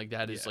anything like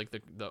that is like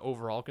the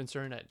overall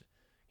concern,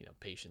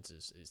 patience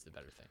is the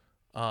better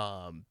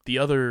thing. The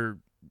other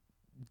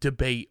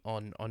debate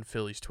on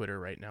Phillies Twitter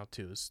right now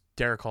too is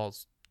Derek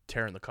Hall's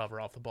tearing the cover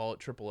off the ball at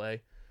AAA.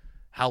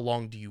 How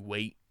long do you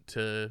wait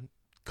to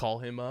call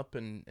him up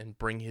and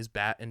bring his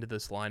bat into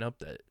this lineup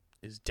that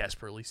is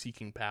desperately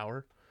seeking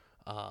power?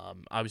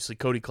 Obviously,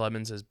 Cody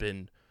Clemens has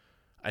been,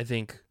 I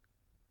think,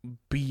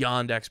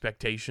 beyond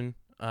expectation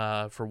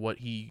for what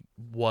he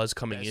was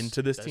coming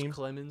into this team.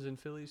 Clemens in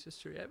Phillies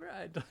history ever.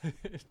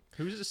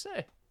 Who's to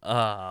say?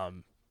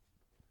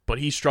 But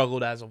he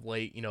struggled as of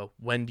late. You know,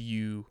 when do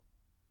you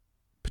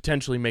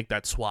potentially make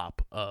that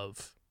swap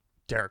of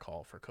Derek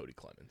Hall for Cody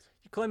Clemens?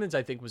 Clemens,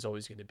 I think, was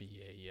always going to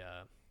be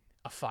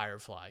a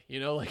firefly. You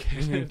know, like,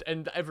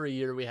 and every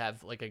year we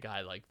have like a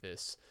guy like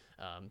this.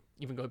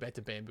 Even going back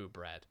to Bamboo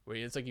Brad, where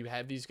it's like you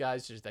have these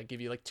guys just that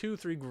give you like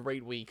 2-3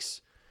 great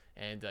weeks,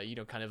 and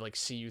kind of like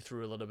see you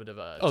through a little bit of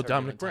a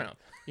Dominic turbulent time. Brown.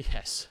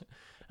 Yes,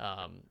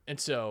 and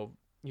so.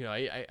 You know,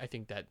 I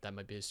think that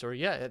might be a story.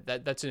 Yeah,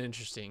 that's an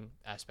interesting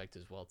aspect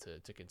as well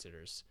to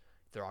consider.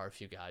 There are a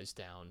few guys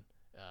down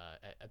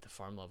at the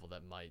farm level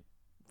that might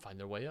find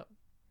their way up.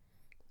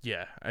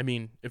 Yeah, I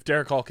mean, if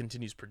Derek Hall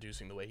continues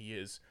producing the way he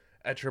is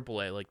at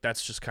AAA, like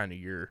that's just kind of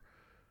your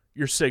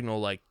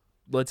signal. Like,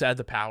 let's add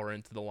the power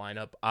into the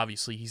lineup.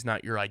 Obviously, he's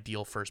not your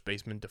ideal first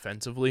baseman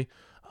defensively,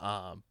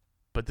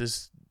 but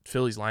this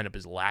Phillies lineup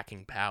is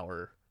lacking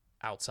power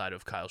outside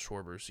of Kyle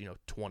Schwarber's,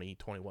 20,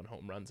 21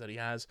 home runs that he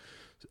has.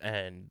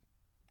 And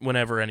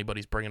whenever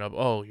anybody's bringing up,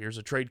 oh, here's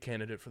a trade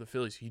candidate for the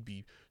Phillies, he'd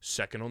be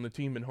second on the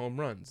team in home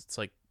runs. It's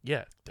like,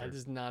 yeah. That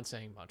is not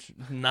saying much.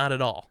 Not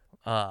at all.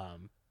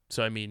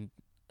 So, I mean,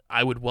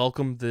 I would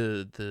welcome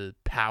the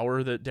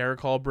power that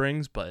Derek Hall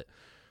brings, but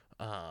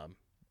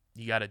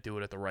you got to do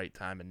it at the right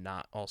time and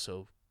not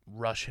also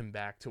rush him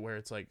back to where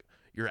it's like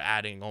you're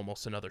adding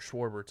almost another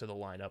Schwarber to the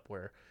lineup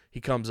where he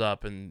comes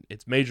up and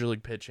it's major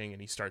league pitching and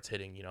he starts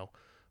hitting,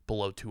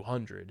 below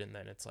 200. And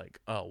then it's like,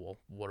 oh, well,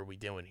 what are we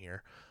doing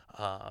here?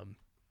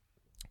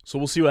 So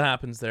we'll see what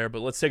happens there.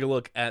 But let's take a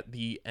look at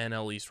the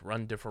NL East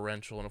run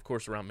differential. And, of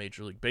course, around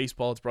Major League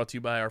Baseball, it's brought to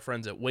you by our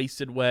friends at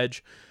Wasted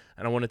Wedge.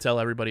 And I want to tell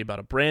everybody about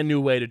a brand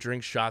new way to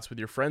drink shots with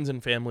your friends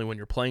and family when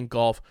you're playing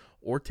golf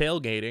or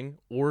tailgating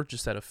or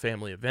just at a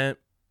family event,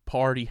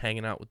 party,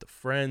 hanging out with the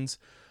friends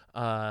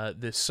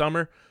this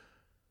summer.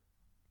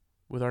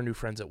 With our new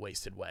friends at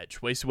Wasted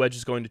Wedge. Wasted Wedge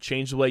is going to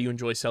change the way you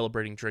enjoy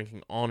celebrating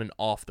drinking on and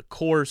off the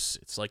course.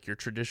 It's like your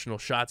traditional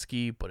shot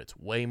ski, but it's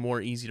way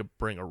more easy to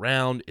bring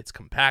around. It's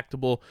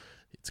compactable.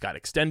 It's got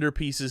extender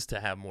pieces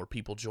to have more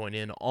people join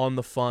in on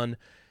the fun.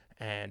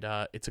 and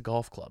it's a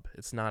golf club.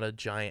 It's not a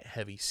giant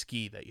heavy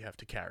ski that you have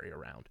to carry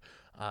around.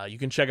 You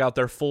can check out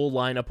their full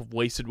lineup of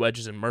Wasted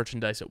Wedges and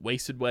merchandise at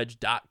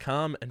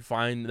wastedwedge.com and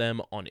find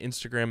them on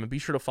Instagram. And be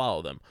sure to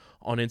follow them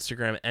on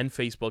Instagram and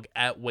Facebook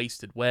at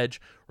Wasted Wedge.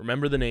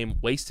 Remember the name,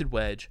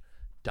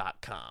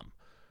 wastedwedge.com.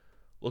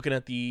 Looking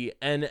at the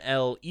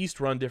NL East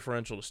run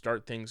differential to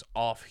start things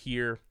off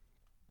here.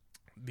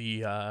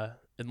 The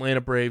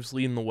Atlanta Braves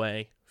leading the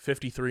way,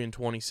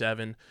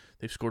 53-27.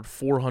 They've scored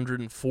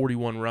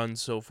 441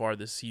 runs so far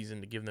this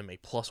season to give them a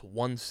plus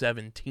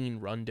 117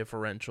 run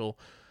differential.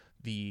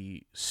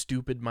 The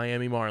stupid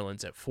Miami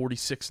Marlins at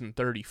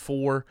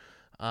 46-34.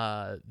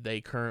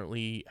 They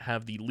currently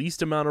have the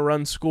least amount of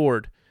runs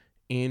scored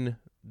in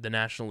the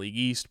National League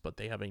East, but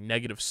they have a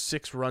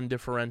 -6 run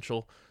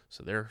differential,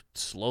 so they're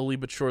slowly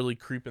but surely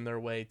creeping their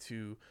way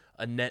to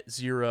a net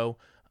zero.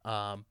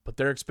 But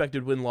their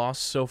expected win-loss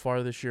so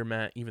far this year,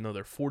 Matt, even though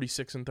they're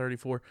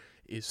 46-34,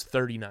 is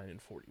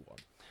 39-41.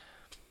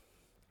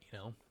 You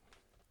know,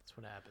 that's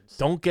what happens.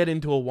 Don't get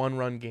into a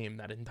one-run game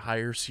that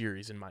entire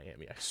series in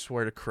Miami. I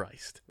swear to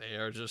Christ. They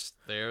are just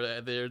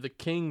they're the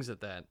kings at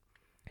that.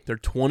 They're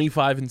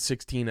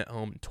 25-16 at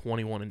home and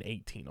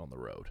 21-18 on the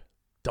road.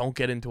 Don't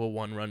get into a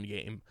one-run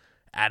game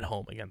at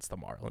home against the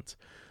Marlins.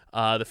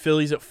 The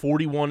Phillies at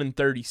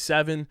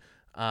 41-37.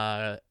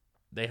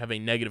 They have a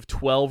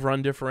 -12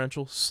 run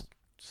differential.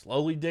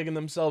 Slowly digging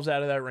themselves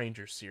out of that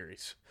Rangers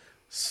series.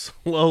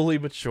 Slowly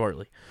but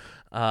surely.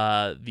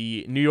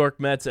 The New York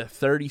Mets at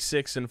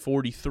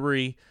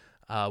 36-43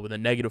 with a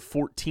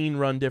 -14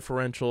 run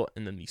differential.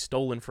 And then the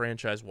stolen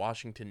franchise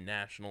Washington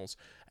Nationals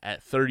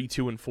at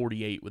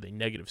 32-48 with a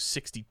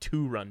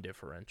 -62 run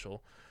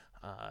differential.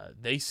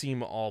 They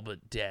seem all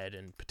but dead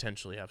and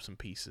potentially have some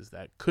pieces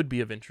that could be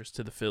of interest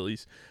to the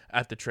Phillies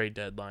at the trade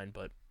deadline,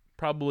 but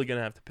probably going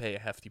to have to pay a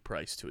hefty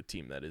price to a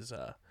team that is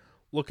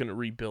looking to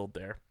rebuild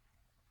there.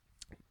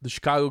 The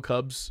Chicago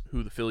Cubs,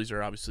 who the Phillies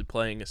are obviously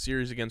playing a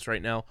series against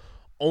right now,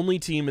 only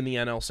team in the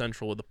NL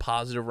Central with a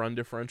positive run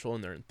differential,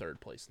 and they're in third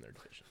place in their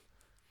division.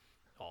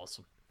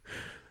 Awesome.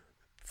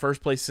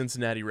 First place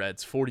Cincinnati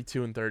Reds,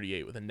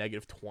 42-38 with a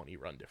 -20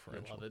 run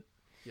differential.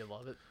 You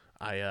love it.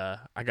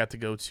 I got to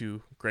go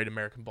to Great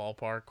American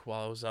Ballpark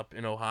while I was up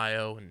in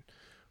Ohio and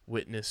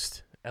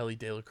witnessed Ellie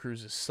De La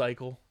Cruz's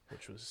cycle,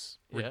 which was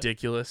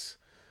ridiculous.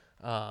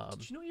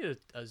 Did you know he had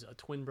a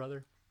twin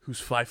brother?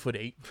 Who's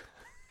 5'8"?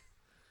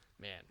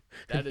 Man,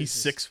 that he's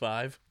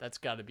 6'5". That's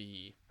got to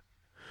be.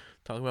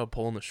 Talk about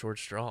pulling the short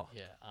straw.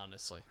 Yeah,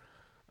 honestly.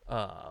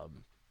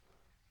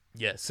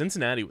 Yeah,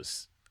 Cincinnati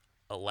was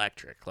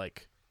electric.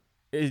 Like,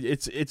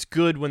 it's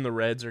good when the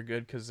Reds are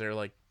good because they're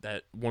like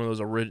that one of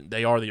those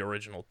they are the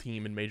original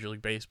team in Major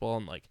League Baseball,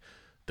 and like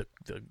the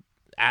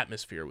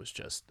atmosphere was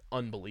just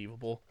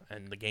unbelievable.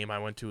 And the game I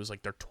went to was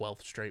like their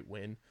 12th straight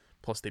win.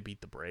 Plus they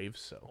beat the Braves,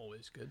 so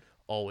Always good.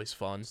 always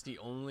fun. It's the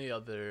only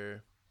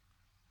other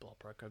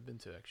ballpark I've been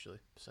to actually,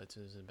 besides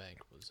Citizen Bank,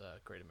 was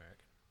Great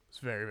American. It's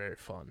very, very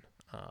fun.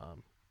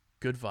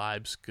 Good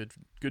vibes,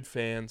 good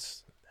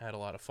fans. Had a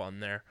lot of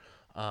fun there.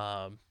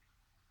 I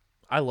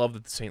love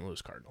that the St.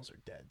 Louis Cardinals are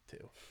dead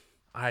too.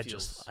 I feel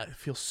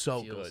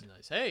so Feels good.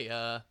 nice. Hey,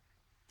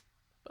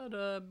 about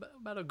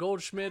a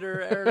Goldschmidt or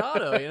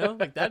Arenado, you know,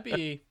 like that'd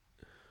be.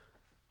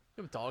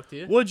 I would talk to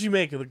you. What'd you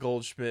make of the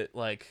Goldschmidt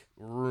like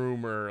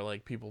rumor?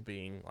 Like people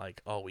being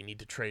like, "Oh, we need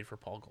to trade for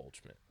Paul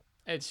Goldschmidt."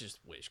 It's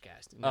just wish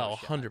casting. Oh,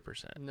 shot.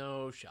 100%.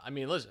 No shot. I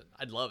mean, listen,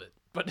 I'd love it,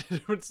 but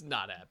it's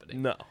not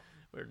happening. No,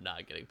 We're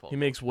not getting Paul. he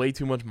makes way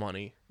too much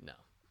money, No.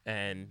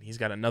 and he's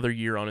got another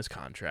year on his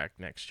contract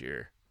next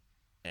year,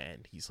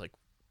 and he's like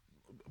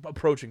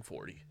approaching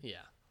 40.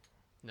 Yeah.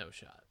 No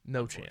shot.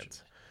 No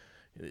chance.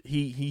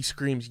 He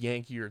screams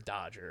Yankee or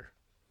Dodger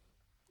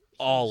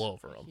all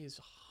over him. He's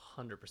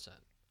 100%.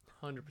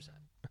 100%.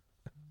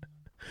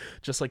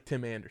 Just like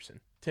Tim Anderson.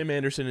 Tim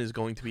Anderson is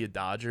going to be a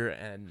Dodger,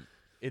 and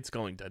it's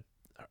going to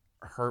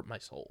hurt my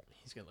soul.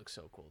 He's going to look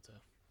so cool,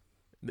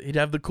 too. He'd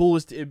have the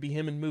coolest. It'd be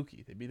him and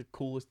Mookie. They'd be the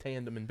coolest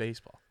tandem in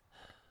baseball.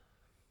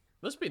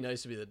 Must be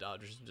nice to be the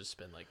Dodgers and just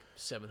spend like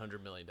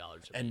 $700 million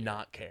And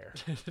not care.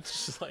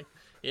 It's just like,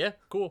 yeah,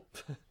 cool.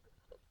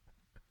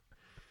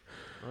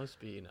 Must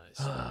be nice.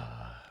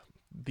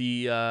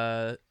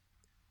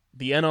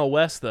 The NL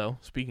West, though,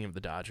 speaking of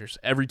the Dodgers,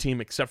 every team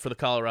except for the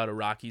Colorado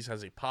Rockies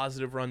has a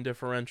positive run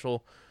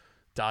differential.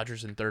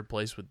 Dodgers in third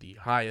place with the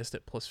highest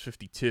at plus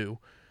 52.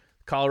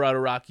 Colorado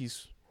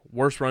Rockies,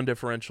 worst run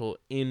differential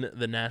in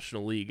the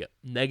National League,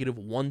 negative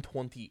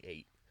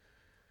 128.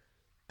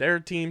 They're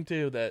a team,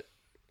 too, that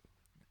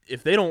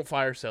if they don't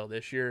fire sell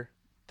this year,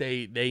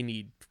 they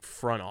need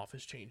front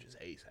office changes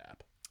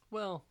ASAP.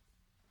 Well,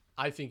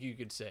 I think you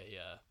could say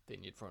they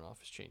need front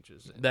office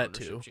changes and That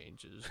ownership too.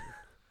 changes.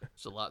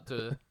 There's a lot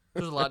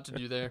to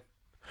do there.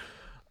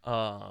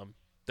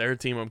 They're a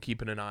team I'm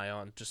keeping an eye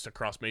on just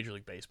across Major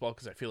League Baseball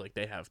because I feel like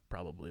they have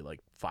probably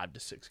like 5 to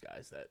 6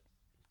 guys that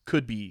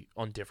could be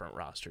on different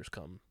rosters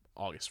come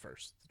August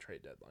 1st, the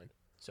trade deadline.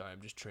 Sorry,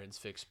 I'm just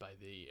transfixed by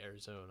the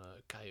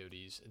Arizona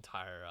Coyotes'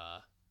 entire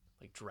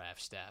like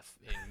draft staff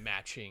in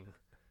matching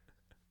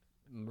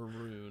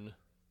maroon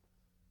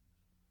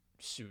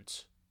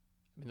suits.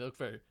 I mean, they look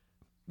very,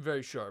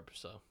 very sharp.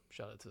 So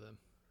shout out to them.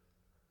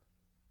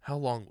 How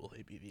long will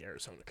they be the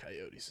Arizona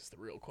Coyotes is the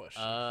real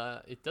question.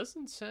 It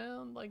doesn't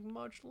sound like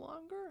much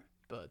longer,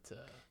 but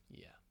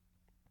yeah.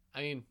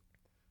 I mean,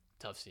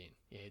 tough scene.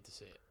 You hate to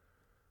see it.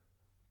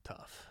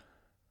 Tough.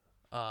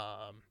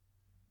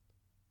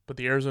 But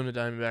the Arizona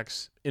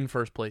Diamondbacks in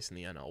first place in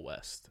the NL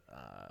West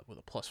with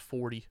a plus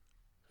 40.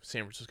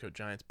 San Francisco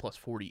Giants plus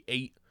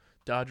 48.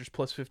 Dodgers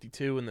plus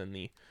 52. And then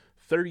the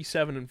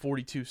 37 and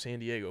 42 San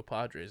Diego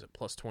Padres at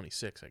plus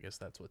 26. I guess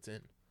that's what's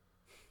in.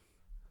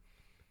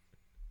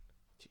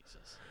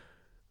 Jesus.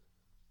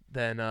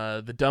 Then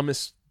the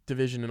dumbest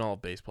division in all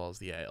of baseball is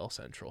the AL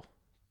Central.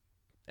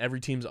 Every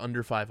team's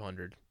under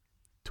 500.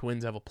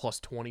 Twins have a plus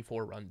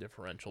 24 run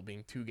differential,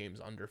 being 2 games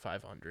under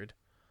 500.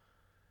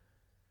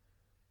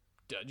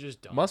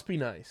 Just don't. Must be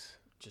nice.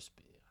 Just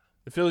be.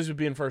 The Phillies would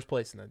be in first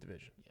place in that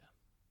division. Yeah.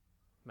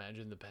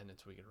 Imagine the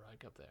pennants we could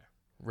rank up there.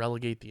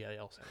 Relegate the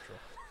AL Central.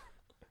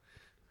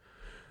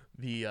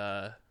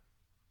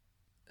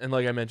 And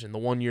like I mentioned, the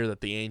one year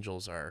that the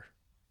Angels are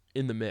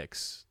in the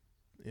mix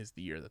is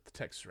the year that the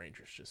Texas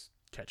Rangers just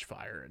catch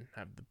fire and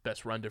have the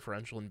best run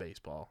differential in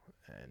baseball,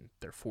 and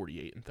they're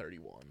 48 and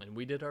 31. And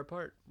we did our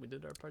part. We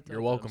did our part.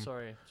 You're welcome.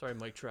 Sorry,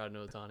 Mike Trout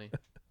and Ohtani.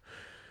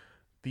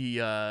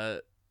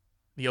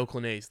 The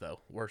Oakland A's, though,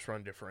 worst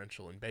run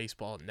differential in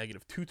baseball,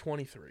 negative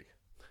 223.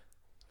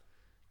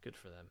 Good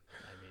for them.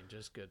 I mean,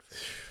 just good for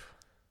them.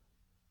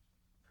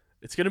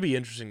 It's going to be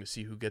interesting to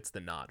see who gets the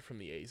nod from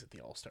the A's at the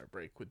All-Star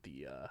break with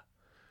the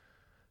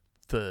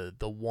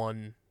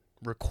one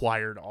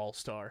required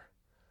All-Star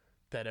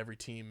that every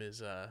team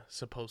is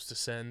supposed to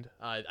send.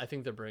 I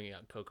think they're bringing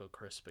out Cocoa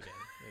Crisp again.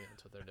 I think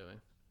that's what they're doing.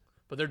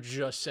 But they're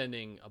just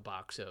sending a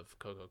box of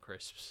Cocoa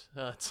Crisps.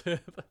 They're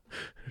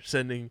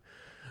sending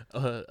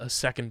a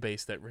second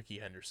base that Ricky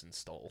Henderson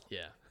stole.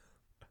 Yeah.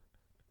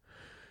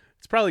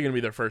 It's probably going to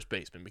be their first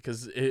baseman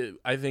because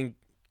I think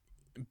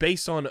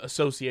based on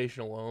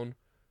association alone,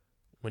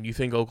 when you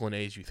think Oakland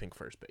A's, you think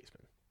first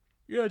baseman.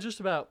 Yeah, just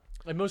about.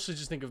 I mostly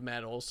just think of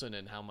Matt Olson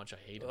and how much I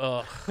hate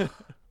him.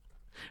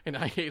 And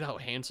I hate how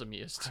handsome he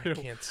is, too.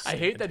 I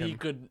hate that he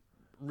could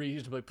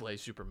reasonably play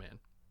Superman.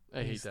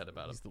 I hate that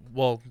about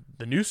him.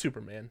 The new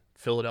Superman,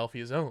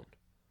 Philadelphia's own.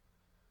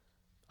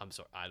 I'm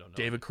sorry, I don't know.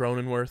 David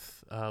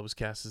Cronenworth was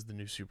cast as the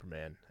new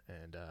Superman,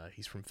 and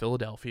he's from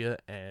Philadelphia.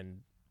 And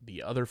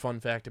the other fun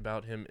fact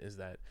about him is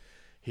that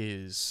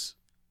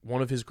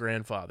one of his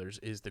grandfathers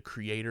is the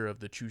creator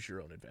of the Choose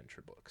Your Own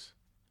Adventure books.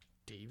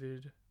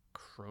 David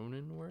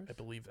Cronenworth? I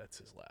believe that's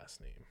his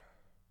last name.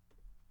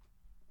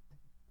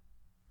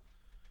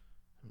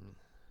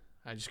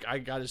 I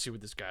got to see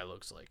what this guy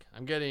looks like.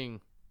 I'm getting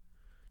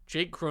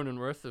Jake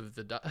Cronenworth of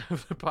the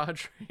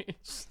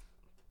Padres.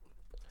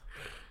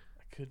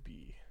 I could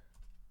be.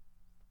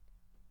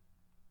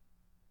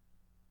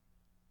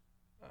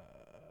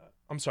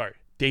 I'm sorry,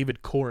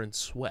 David Corin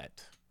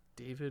Sweat.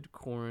 David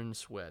Corin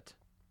Sweat.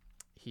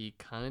 He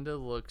kind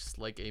of looks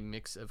like a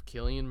mix of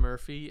Cillian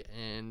Murphy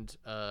and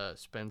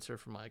Spencer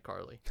from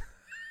iCarly.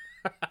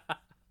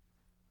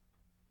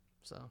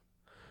 So,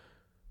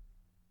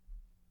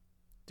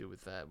 do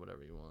with that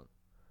whatever you want.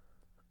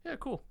 Yeah,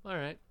 cool. All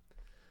right.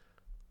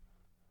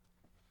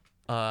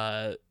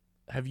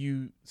 Have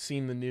you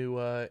seen the new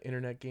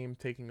internet game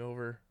taking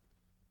over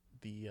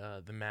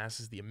the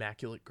masses, the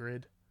Immaculate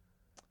Grid?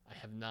 I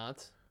have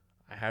not.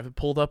 I have it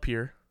pulled up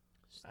here.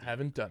 I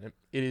haven't done it.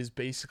 It is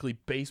basically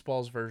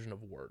baseball's version of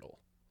Wordle.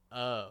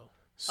 Oh.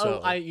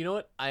 So, you know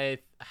what? I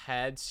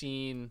had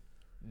seen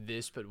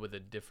this, but with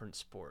a different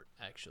sport,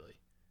 actually.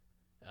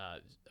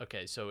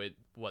 Okay, so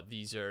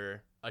these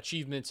are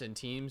achievements and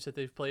teams that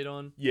they've played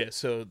on? Yeah,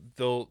 so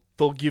they'll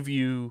give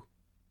you,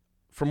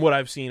 from what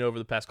I've seen over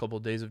the past couple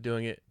of days of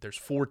doing it, there's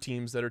 4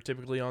 teams that are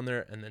typically on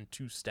there, and then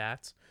 2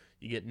 stats.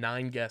 You get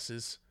 9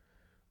 guesses.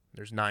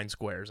 There's 9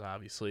 squares,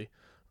 obviously.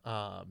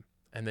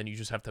 And then you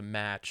just have to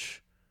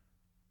match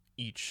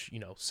each,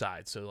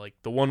 side. So like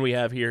the one we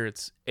have here,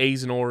 it's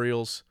A's and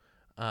Orioles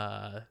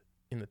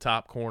in the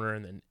top corner,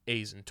 and then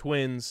A's and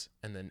Twins,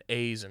 and then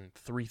A's and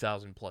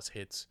 3,000 plus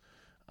hits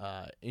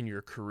in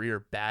your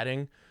career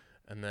batting.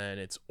 And then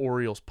it's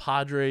Orioles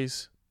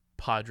Padres,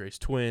 Padres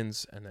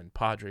Twins, and then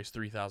Padres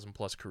 3,000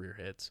 plus career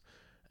hits,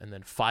 and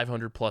then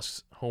 500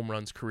 plus home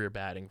runs career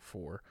batting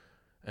for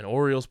an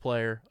Orioles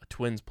player, a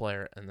Twins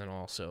player, and then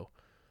also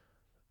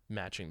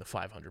matching the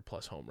 500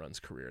 plus home runs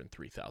career and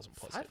 3,000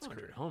 plus hits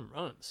career. 500 home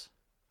runs.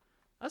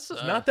 That's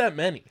not that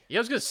many. Yeah, I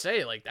was gonna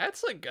say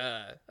that's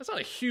not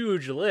a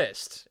huge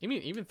list. I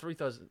mean, even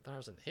 3,000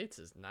 hits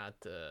is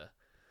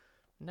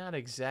not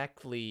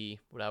exactly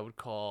what I would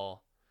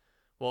call.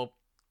 Well,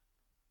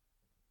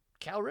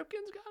 Cal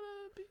Ripken's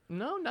gotta be.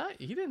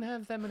 He didn't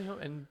have that many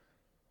and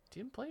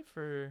didn't play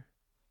for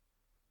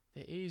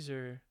the A's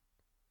or.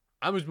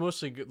 I was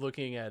mostly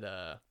looking at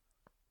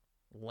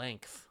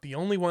length. The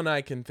only one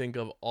I can think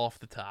of off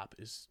the top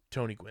is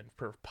Tony Gwynn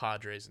for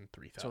Padres and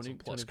 3,000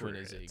 plus Tony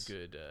career Gwynn hits.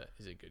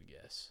 is a good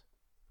guess.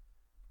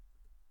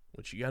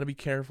 Which you got to be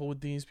careful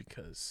with these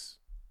because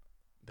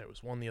there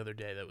was one the other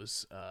day that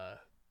was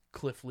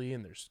Cliff Lee,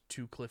 and there's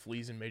 2 Cliff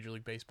Lees in Major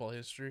League Baseball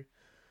history.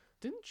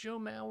 Didn't Joe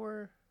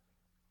Mauer?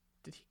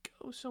 Did he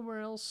go somewhere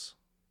else?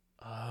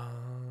 I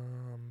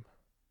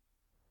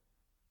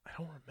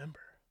don't remember.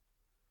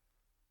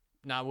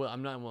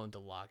 I'm not willing to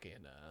lock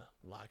in a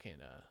lock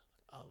there.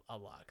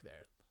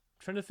 I'm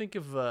trying to think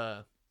of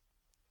I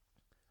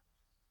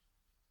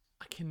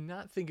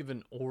cannot think of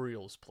an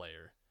Orioles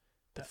player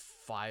with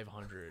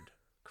 500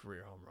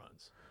 career home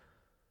runs.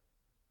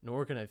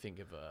 Nor can I think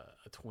of a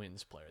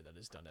Twins player that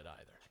has done it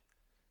either.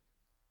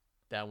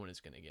 That one is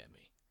going to get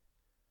me.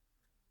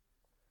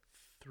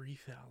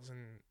 3,000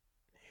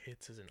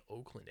 hits as an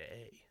Oakland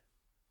A.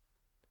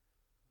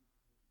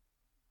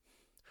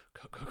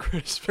 Coco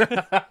Crisp.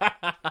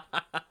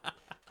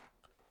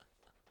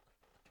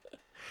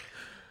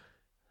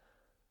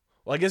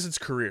 Well, I guess it's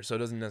career, so it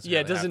doesn't necessarily.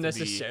 Yeah, it doesn't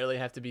necessarily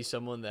have to be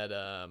someone that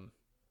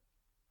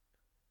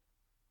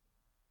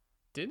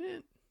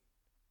didn't.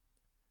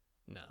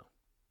 No,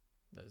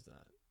 that's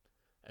not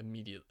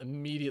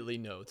immediately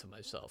no to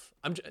myself.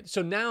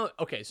 So now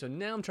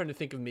I'm trying to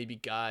think of maybe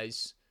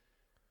guys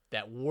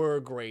that were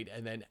great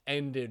and then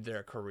ended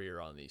their career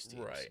on these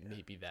teams. Right.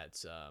 Maybe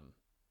that's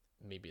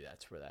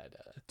where that.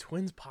 The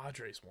Twins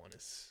Padres one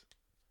is.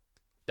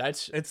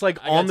 It's like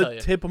on the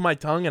tip of my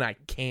tongue, and I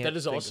can't. That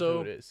is think also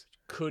of who it is.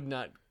 Could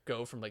not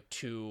go from like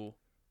 2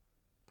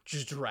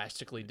 just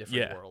drastically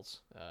different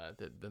worlds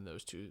than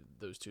those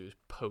two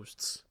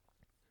posts.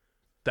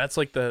 That's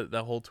like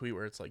the whole tweet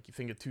where it's like you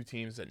think of 2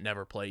 teams that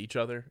never play each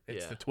other.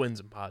 It's the Twins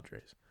and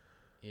Padres.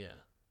 Yeah.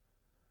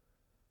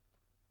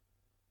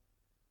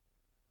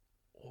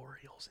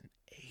 Orioles and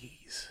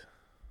A's.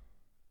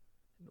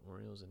 An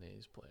Orioles and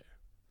A's player.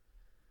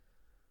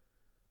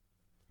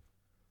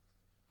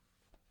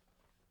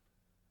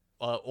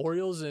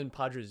 Orioles and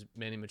Padres,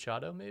 Manny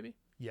Machado, maybe?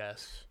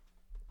 Yes.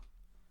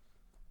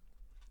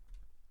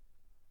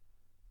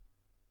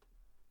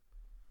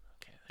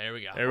 Okay, there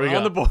we go. There we We're go.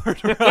 on the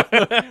board.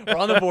 We're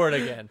on the board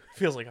again.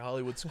 Feels like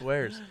Hollywood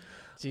Squares.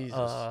 Jesus.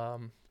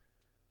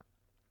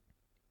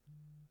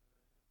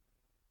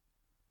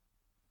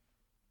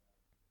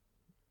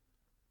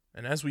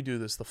 And as we do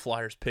this, the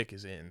Flyers pick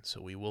is in,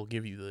 so we will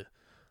give you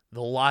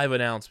the live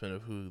announcement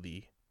of who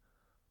the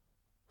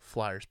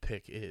Flyers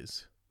pick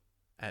is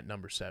at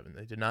number 7.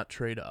 They did not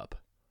trade up.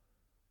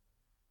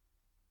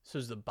 So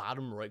does the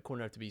bottom right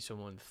corner have to be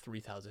someone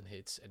 3,000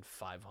 hits and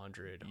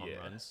 500 home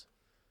runs?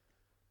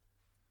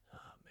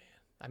 Oh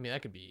man, I mean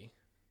that could be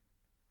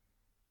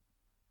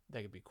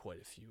quite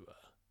a few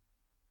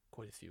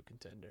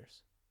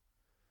contenders.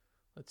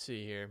 Let's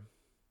see here.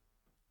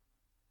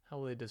 How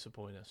will they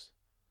disappoint us?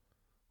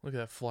 Look at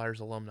that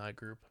Flyers alumni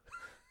group.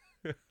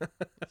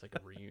 It's like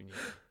a reunion.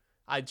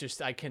 I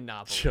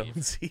cannot believe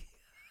Jonesy.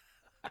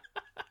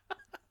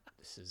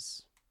 This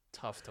is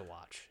tough to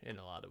watch in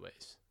a lot of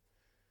ways.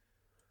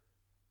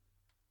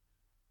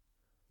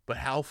 But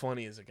how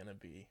funny is it going to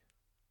be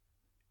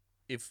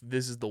if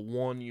this is the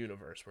one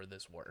universe where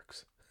this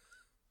works?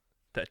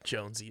 That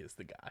Jonesy is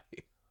the guy.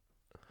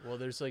 Well,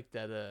 there's like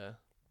that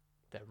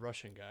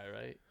Russian guy,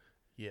 right?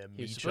 Yeah,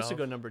 He was supposed to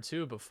go number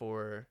 2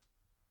 before,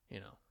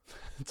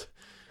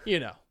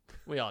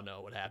 we all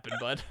know what happened,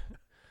 but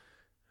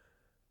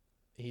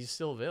he's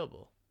still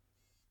available.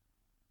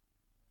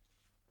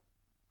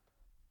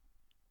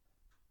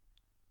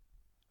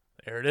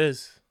 There it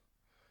is.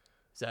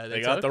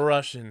 They got the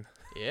Russian.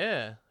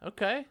 Yeah.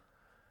 Okay.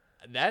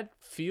 That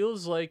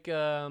feels like,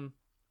 from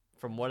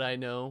what I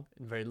know,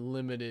 in very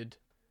limited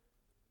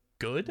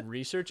good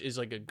research, is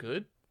like a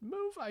good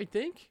move. I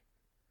think.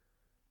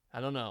 I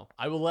don't know.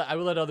 I will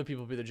let other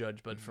people be the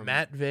judge, but from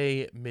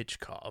Matvei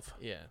Michkov.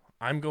 Yeah.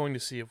 I'm going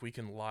to see if we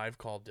can live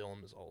call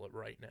Dylan Mazzola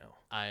right now.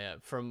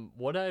 From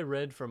what I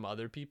read from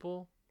other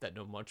people that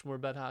know much more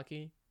about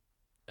hockey,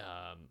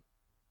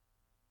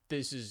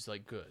 this is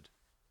like good.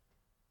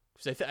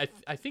 Because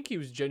I think he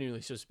was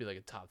genuinely supposed to be like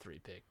a top 3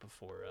 pick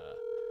before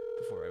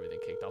everything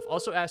kicked off.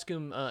 Also, ask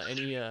him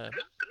any.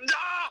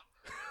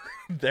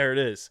 There it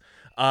is.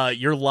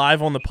 You're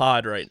live on the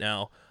pod right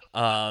now.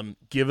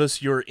 Give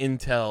us your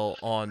intel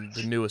on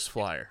the newest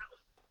Flyer.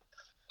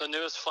 The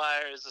newest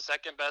Flyer is the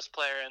second best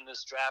player in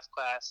this draft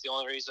class. The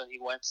only reason he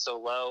went so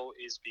low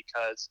is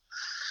because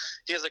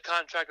he has a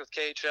contract with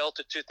KHL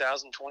to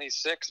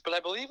 2026. But I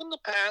believe in the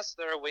past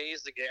there are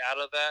ways to get out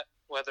of that,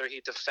 whether he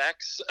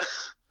defects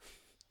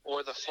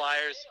or the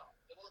Flyers.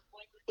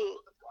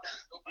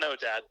 No,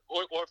 Dad.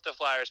 Or if the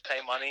Flyers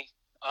pay money.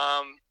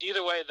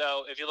 Either way,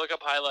 though, if you look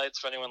up highlights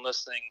for anyone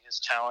listening,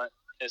 his talent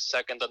is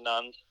second to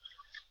none.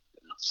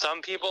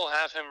 Some people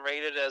have him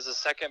rated as the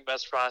second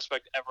best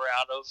prospect ever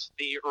out of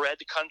the red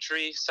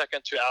country,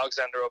 second to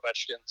Alexander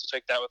Ovechkin. So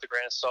take that with a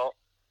grain of salt.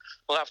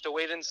 We'll have to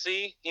wait and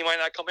see. He might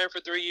not come here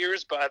for 3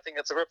 years, but I think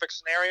it's a perfect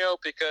scenario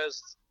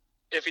because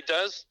if he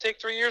does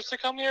take 3 years to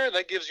come here,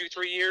 that gives you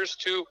 3 years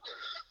to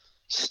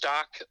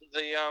stock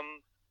the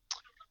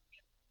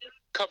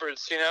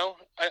cupboards,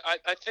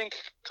 I think,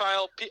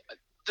 Kyle,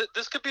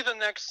 this could be the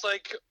next,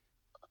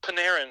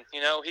 Panarin,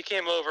 He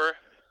came over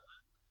 –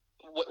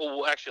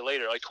 well, actually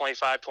later, like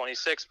 25,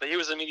 26, but he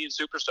was an immediate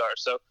superstar.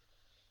 So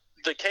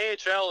the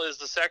KHL is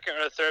the second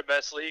or third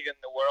best league in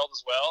the world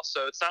as well,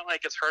 so it's not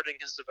like it's hurting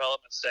his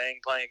development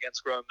playing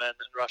against grown men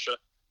in Russia.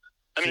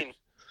 I mean,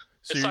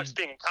 So it sucks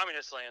being in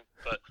communist land,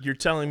 but you're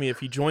telling me if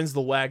he joins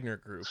the Wagner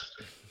group,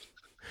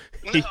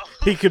 no.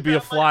 he could be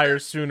a Flyer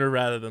sooner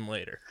rather than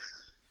later.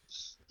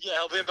 Yeah,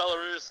 he'll be in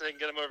Belarus and they can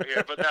get him over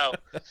here. But no,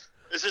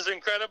 this is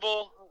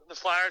incredible. The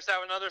Flyers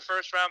have another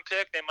first-round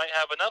pick. They might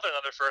have another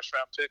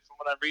first-round pick from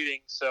what I'm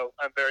reading, so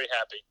I'm very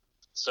happy.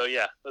 So,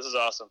 yeah, this is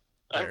awesome.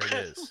 There it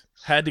is.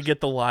 Had to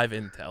get the live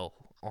intel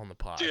on the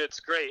pod. Dude,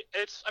 it's great.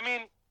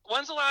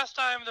 When's the last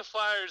time the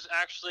Flyers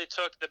actually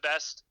took the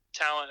best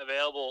talent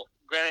available?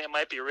 Granted, it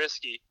might be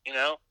risky, you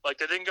know? Like,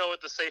 they didn't go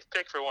with the safe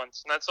pick for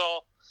once, and that's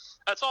all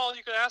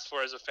you could ask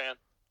for as a fan.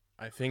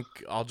 I think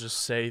I'll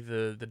just say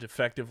the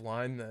defective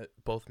line that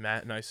both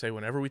Matt and I say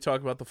whenever we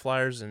talk about the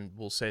Flyers, and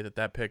we'll say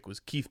that pick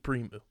was Keith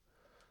Primu.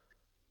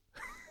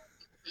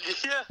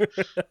 Yeah. I'm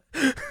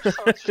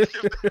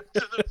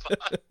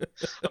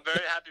a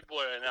very happy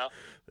boy right now.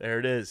 There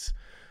it is.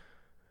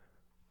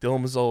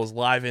 Dylan Mazzola's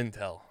live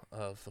intel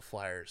of the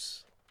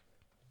Flyers'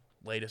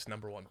 latest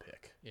number 1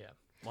 pick. Yeah.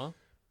 Well,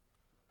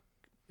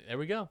 there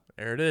we go.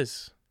 There it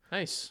is.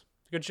 Nice.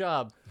 Good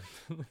job.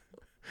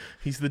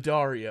 He's the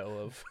Dario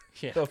of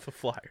the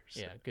Flyers.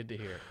 Yeah, good to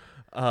hear.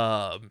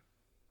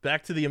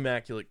 Back to the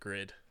Immaculate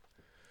Grid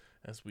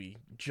as we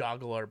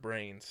joggle our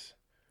brains.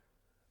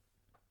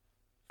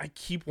 I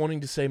keep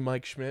wanting to say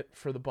Mike Schmidt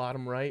for the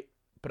bottom right,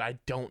 but I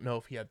don't know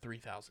if he had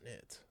 3,000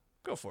 hits.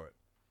 Go for it.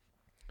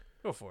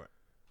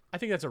 I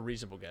think that's a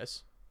reasonable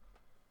guess.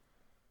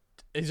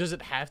 Does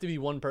it have to be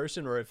one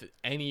person, or if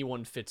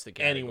anyone fits the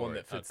category? Anyone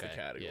that fits the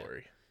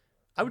category. Yeah.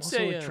 I would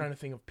say trying to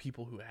think of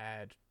people who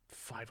had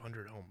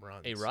 500 home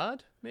runs.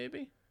 A-Rod,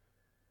 maybe?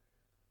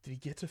 Did he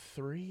get to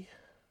 3?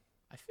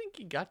 I think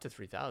he got to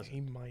 3,000. He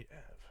might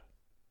have.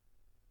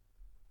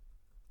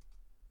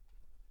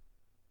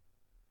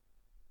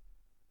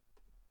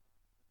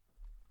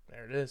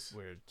 There it is.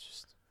 We're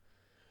just...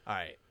 All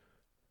right.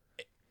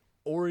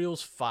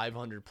 Orioles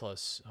 500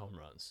 plus home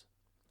runs.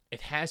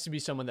 It has to be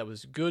someone that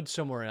was good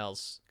somewhere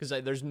else, because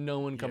there's no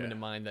one coming to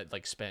mind that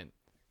spent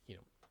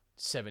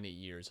 7-8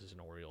 years as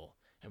an Oriole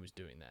and was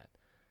doing that.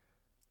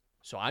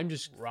 So I'm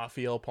just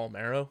Rafael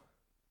Palmeiro.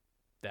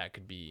 That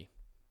could be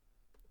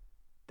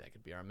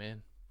our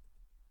man.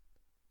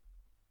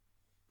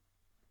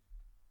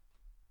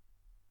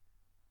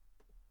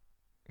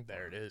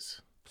 There it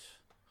is.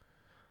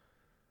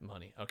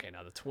 Money. Okay,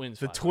 now the Twins.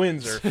 The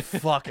Twins are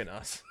fucking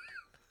us.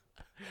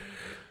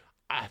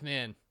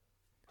 Man,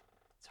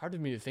 it's hard for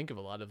me to think of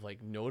a lot of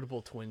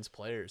notable Twins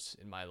players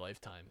in my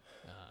lifetime,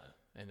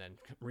 and then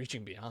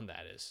reaching beyond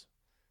that is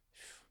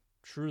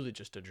truly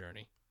just a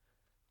journey.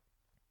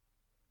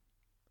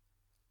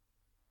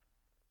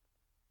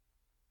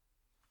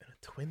 And a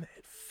Twin that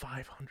hit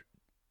 500.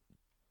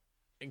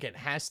 Again,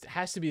 has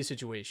to be a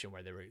situation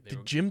where they were.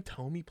 Did Jim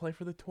Thome play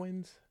for the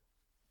Twins?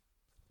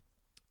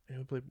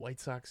 He played White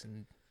Sox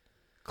in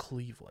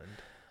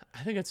Cleveland.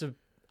 I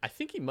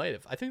think he might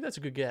have. I think that's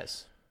a good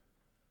guess.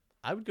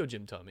 I would go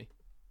Jim Thome.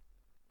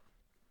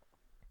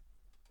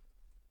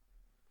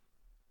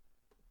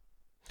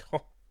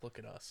 Oh, look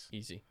at us.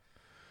 Easy.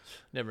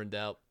 Never in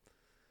doubt.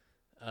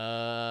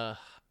 A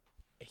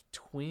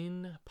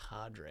Twin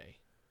Padre.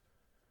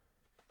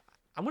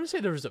 I want to say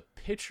there was a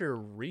pitcher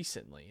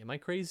recently. Am I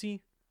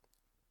crazy?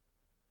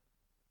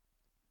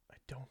 I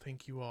don't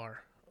think you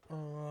are.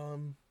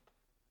 Wasn't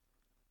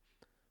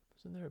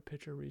there a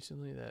pitcher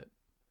recently that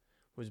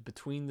was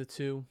between the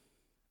two?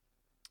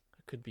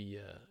 I could be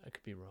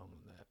wrong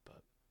on that,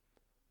 but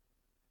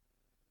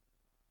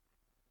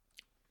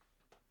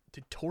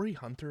did Torrey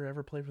Hunter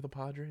ever play for the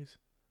Padres?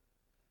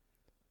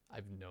 I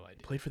have no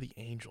idea. Played for the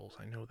Angels,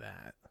 I know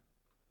that.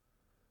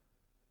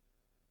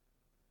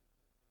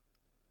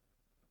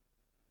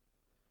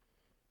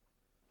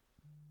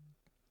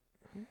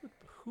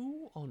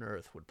 Who on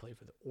earth would play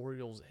for the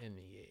Orioles and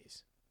the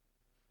A's?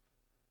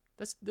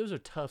 Those are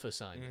tough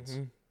assignments.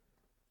 Mm-hmm.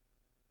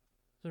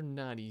 They're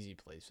not easy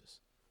places.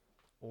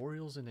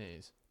 Orioles and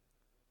A's.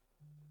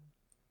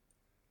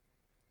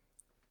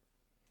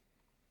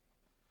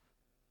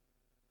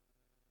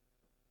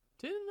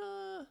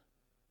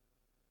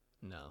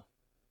 No.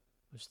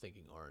 I was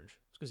thinking orange.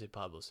 I was going to say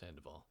Pablo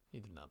Sandoval. He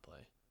did not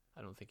play.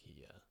 I don't think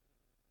he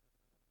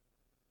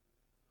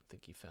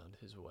found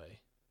his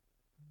way.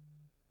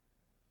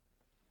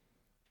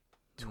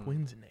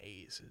 Twins and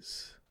A's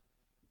is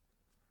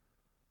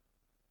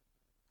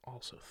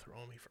also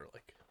throwing me for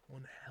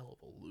one hell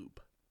of a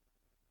loop.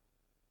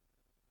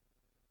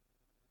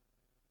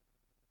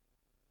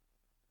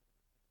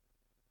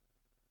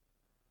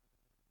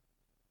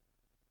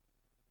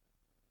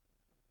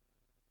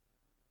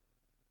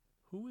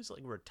 Who is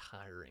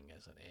retiring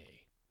as an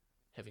A,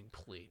 having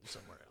played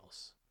somewhere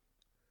else?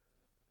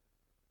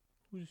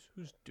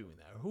 Who's doing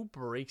that? Or who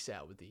breaks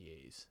out with the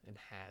A's and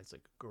has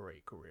a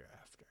great career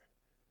after?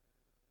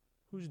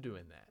 Who's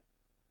doing that?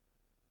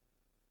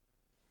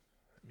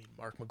 I mean,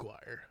 Mark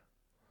McGwire.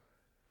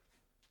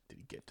 Did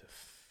he get to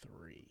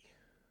 3?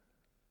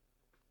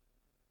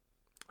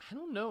 I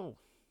don't know.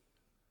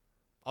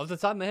 Off the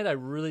top of my head, I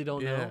really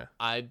don't know. Yeah.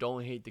 I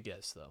don't hate the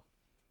guess, though.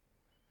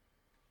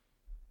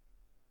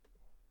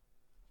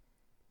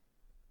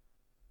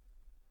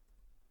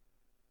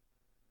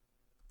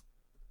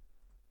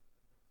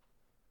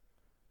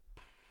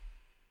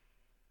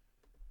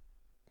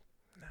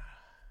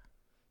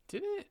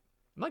 Didn't,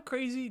 am I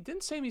crazy?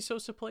 Didn't Sammy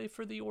Sosa play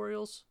for the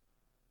Orioles?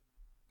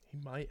 He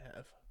might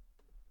have.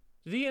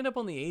 Did he end up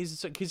on the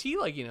A's? Because he,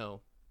 like, No.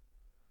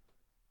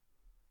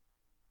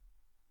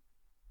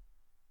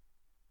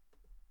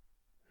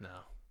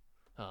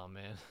 Oh,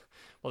 man.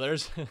 Well,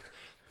 there's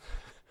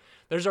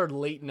our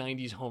late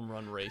 90s home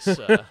run race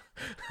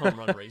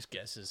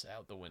guesses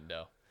out the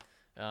window.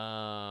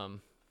 Man,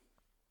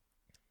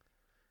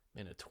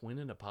 a Twin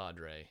and a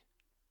Padre.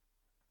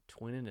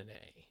 Twin and an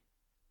A.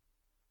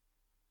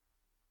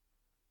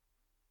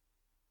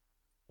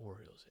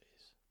 Orioles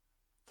A's.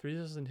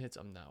 3,000 hits,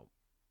 I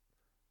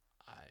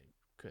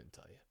couldn't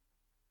tell you.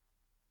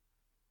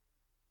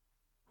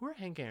 Who are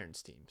Hank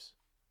Aaron's teams?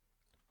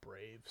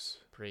 Braves.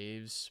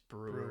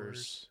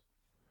 Brewers.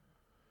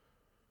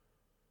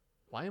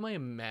 Why am I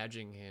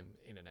imagining him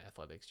in an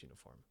athletics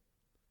uniform?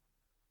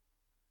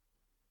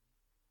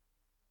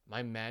 Am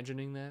I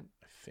imagining that?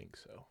 I think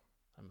so.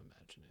 I'm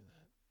imagining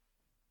that.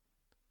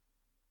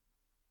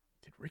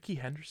 Did Ricky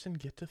Henderson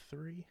get to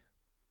 3?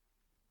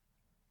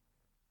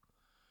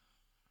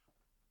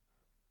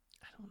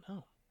 I don't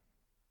know.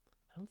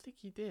 I don't think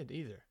he did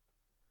either.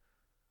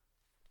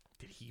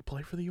 Did he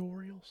play for the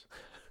Orioles?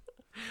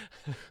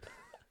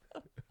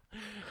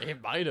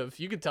 It might have.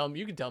 You could tell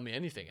me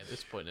anything at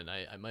this point, and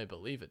I might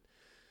believe it.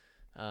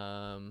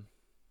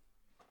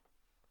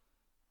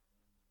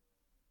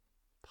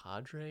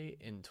 Padre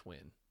and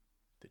Twin.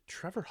 Did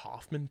Trevor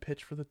Hoffman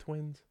pitch for the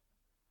Twins?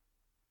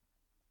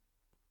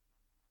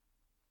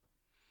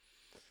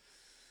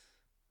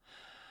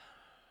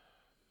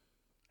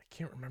 I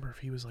can't remember if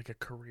he was like a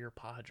career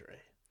Padre.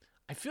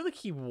 I feel like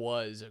he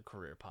was a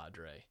career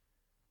Padre.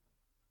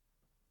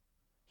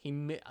 He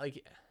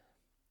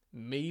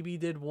maybe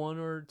did 1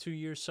 or 2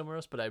 years somewhere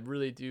else, but I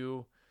really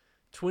do.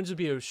 Twins would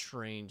be a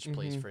strange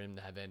place for him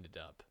to have ended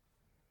up.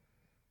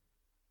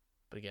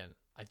 But again,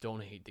 I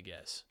don't hate the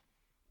guess.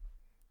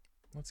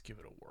 Let's give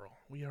it a whirl.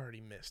 We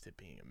already missed it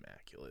being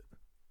immaculate.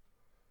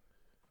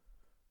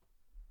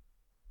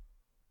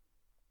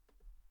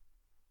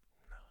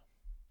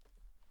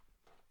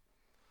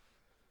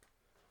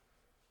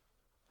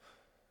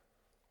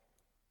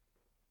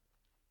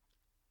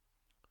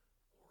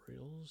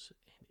 Orioles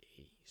and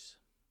A's.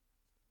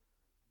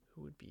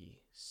 Who would be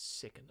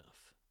sick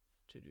enough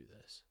to do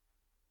this?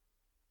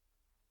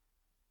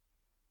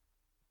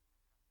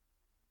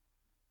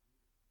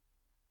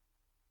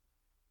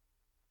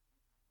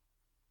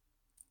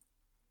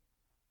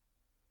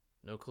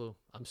 No clue.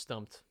 I'm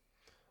stumped.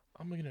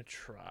 I'm going to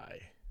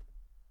try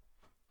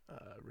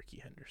Ricky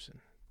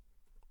Henderson.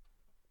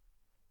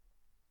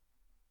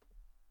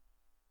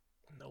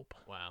 Nope.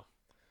 Wow.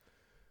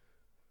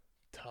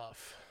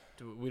 Tough.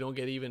 We don't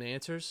get even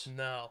answers?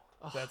 No,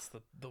 that's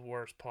the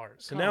worst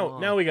part. So Come now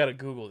on. we got to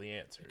Google the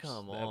answers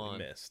Come that on. we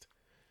missed.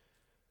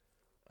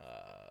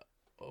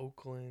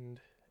 Oakland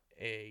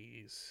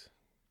A's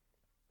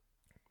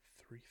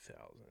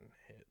 3,000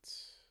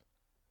 hits.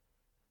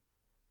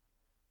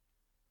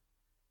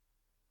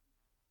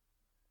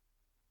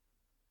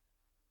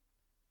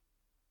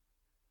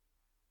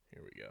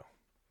 Here we go.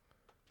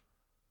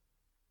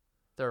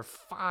 There are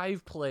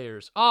 5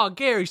 players. Oh,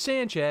 Gary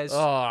Sanchez.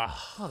 Oh,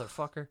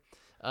 Motherfucker.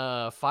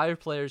 5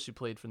 players who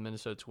played for the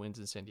Minnesota Twins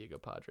and San Diego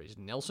Padres.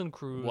 Nelson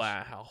Cruz,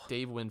 wow.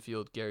 Dave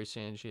Winfield, Gary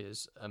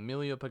Sanchez,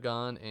 Emilio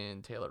Pagan,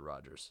 and Taylor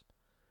Rogers.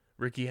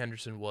 Ricky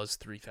Henderson was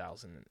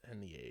 3,000 in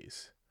the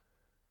A's.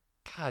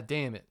 God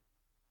damn it.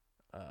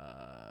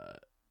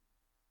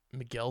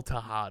 Miguel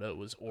Tejada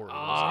was Orioles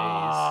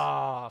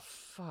Oh,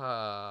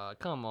 fuck.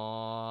 Come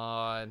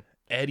on. A's.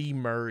 Eddie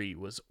Murray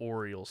was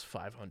Orioles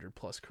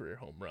 500-plus career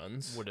home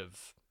runs. Would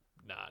have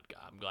not.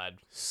 I'm glad.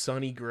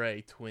 Sonny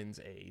Gray, Twins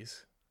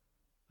A's.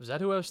 Was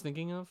that who I was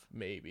thinking of?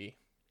 Maybe.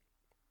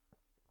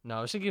 No,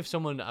 I was thinking of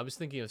someone. I was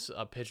thinking of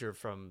a pitcher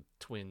from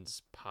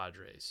Twins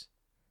Padres.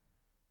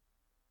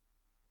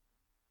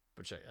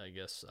 Which I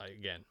guess,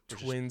 again.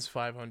 Twins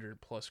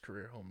 500-plus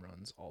career home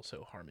runs,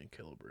 also Harmon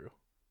Killebrew.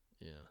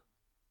 Yeah.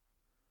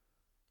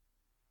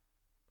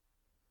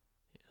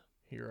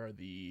 Here are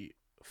the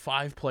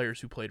 5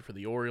 players who played for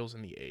the Orioles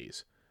and the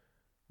A's.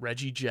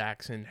 Reggie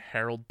Jackson,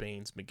 Harold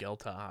Baines, Miguel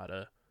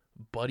Tejada,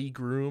 Buddy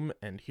Groom,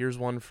 and here's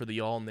one for the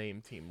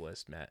all-name team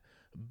list, Matt.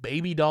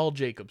 Baby Doll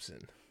Jacobson.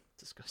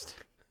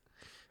 Disgusting.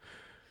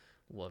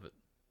 Love it.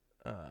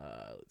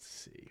 Let's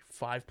see.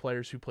 5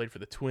 players who played for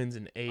the Twins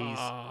and A's.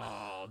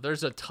 Oh,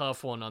 there's a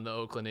tough one on the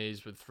Oakland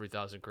A's with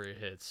 3,000 career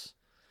hits.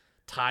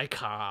 Ty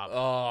Cobb.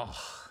 Oh,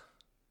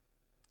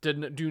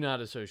 Do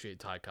not associate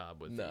Ty Cobb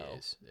with No. the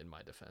A's, in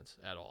my defense,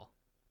 at all.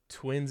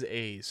 Twins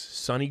A's.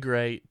 Sonny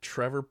Gray,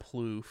 Trevor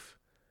Plouffe,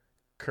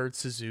 Kurt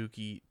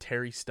Suzuki,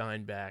 Terry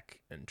Steinbach,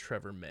 and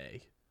Trevor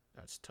May.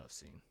 That's a tough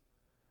scene.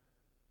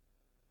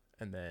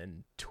 And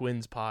then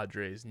Twins,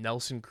 Padres,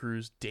 Nelson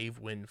Cruz, Dave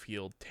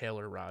Winfield,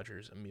 Taylor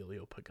Rogers,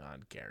 Emilio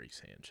Pagan, Gary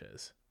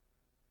Sanchez.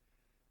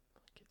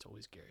 It's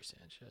always Gary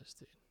Sanchez,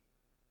 dude.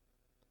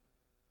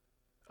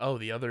 Oh,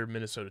 the other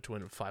Minnesota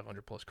Twin with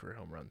 500-plus career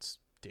home runs,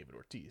 David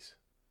Ortiz.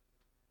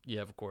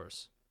 Yeah, of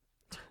course.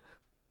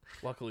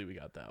 Luckily, we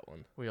got that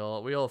one. We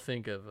all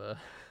think of.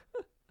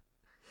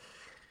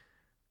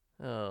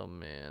 Oh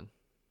man.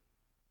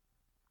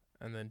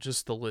 And then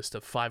just the list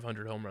of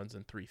 500 home runs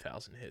and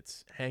 3,000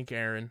 hits. Hank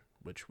Aaron,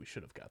 which we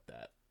should have got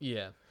that.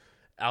 Yeah.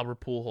 Albert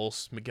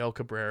Pujols, Miguel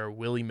Cabrera,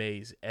 Willie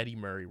Mays, Eddie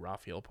Murray,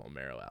 Rafael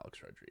Palmeiro, Alex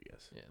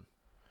Rodriguez. Yeah.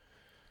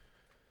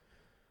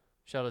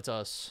 Shout out to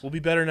us. We'll be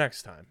better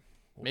next time.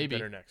 Maybe. Be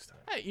better next time.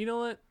 Hey, you know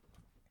what?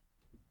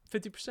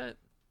 50%. Not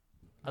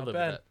I'd live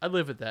bad. with that. I'd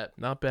live with that.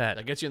 Not bad.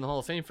 That gets you in the Hall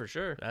of Fame for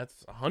sure.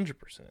 That's 100%.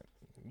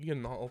 You get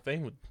in the Hall of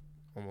Fame with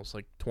almost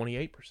like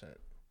 28%.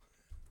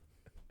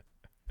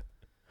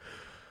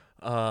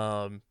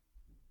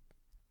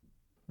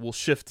 We'll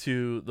shift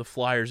to the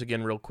Flyers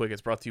again real quick.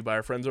 It's brought to you by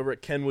our friends over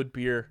at Kenwood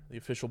Beer, the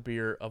official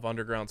beer of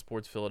Underground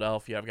Sports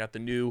Philadelphia. I've got the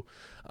new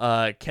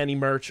Kenny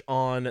merch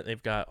on.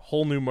 They've got a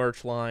whole new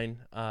merch line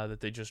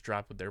that they just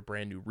dropped with their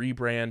brand new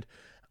rebrand.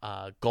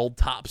 Gold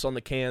tops on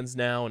the cans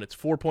now, and it's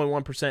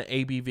 4.1%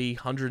 ABV,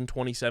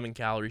 127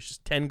 calories,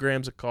 just 10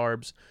 grams of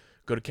carbs.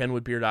 Go to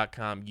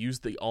kenwoodbeer.com. Use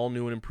the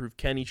all-new and improved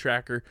Kenny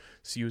tracker.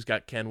 See who's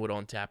got Kenwood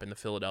on tap in the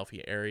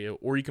Philadelphia area.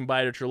 Or you can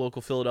buy it at your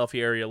local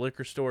Philadelphia area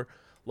liquor store.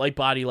 Light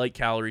body, light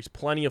calories,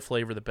 plenty of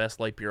flavor, the best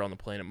light beer on the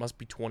planet. Must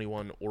be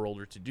 21 or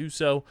older to do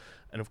so.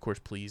 And, of course,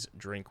 please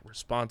drink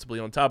responsibly.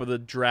 On top of the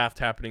draft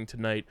happening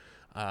tonight,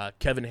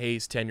 Kevin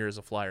Hayes' tenure as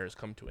a Flyer has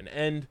come to an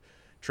end.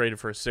 Traded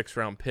for a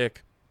 6th-round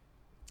pick.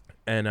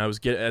 And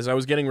as I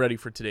was getting ready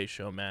for today's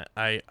show, Matt,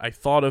 I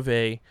thought of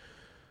a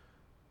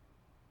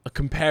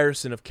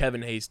comparison of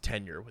Kevin Hayes'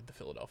 tenure with the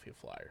Philadelphia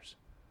Flyers.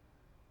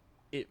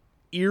 It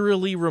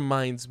eerily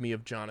reminds me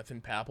of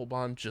Jonathan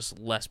Papelbon, just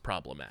less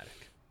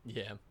problematic.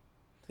 Yeah.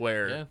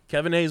 Where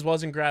Kevin Hayes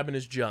wasn't grabbing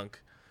his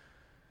junk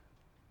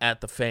at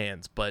the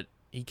fans, but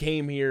he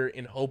came here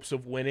in hopes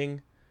of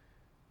winning,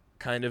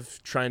 kind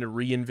of trying to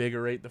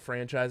reinvigorate the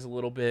franchise a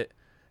little bit,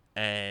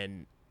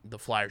 and the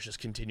Flyers just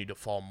continued to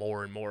fall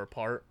more and more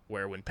apart,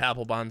 where when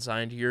Papelbon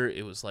signed here,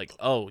 it was like,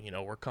 oh,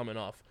 we're coming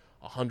off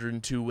a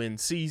 102-win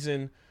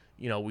season.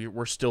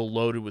 We're still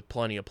loaded with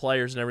plenty of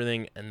players and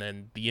everything, and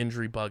then the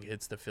injury bug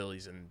hits the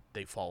Phillies, and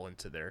they fall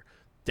into their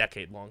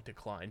decade-long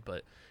decline.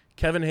 But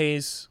Kevin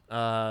Hayes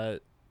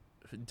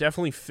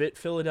definitely fit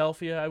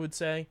Philadelphia, I would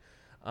say,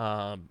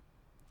 and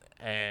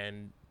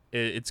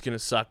it's going to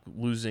suck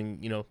losing,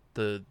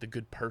 the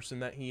good person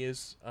that he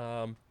is.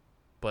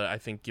 But I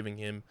think giving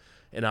him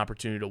an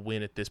opportunity to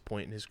win at this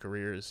point in his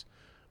career is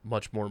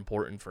much more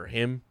important for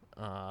him.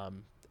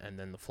 And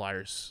then the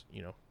Flyers,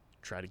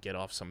 try to get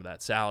off some of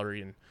that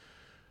salary and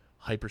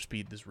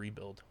hyperspeed this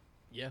rebuild.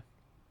 Yeah.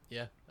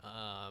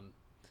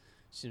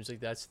 Seems like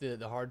that's the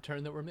hard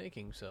turn that we're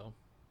making, so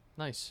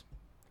nice.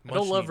 I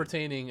don't love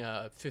retaining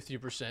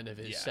 50% of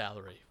his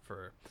salary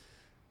for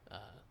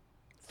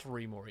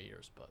 3 more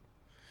years, but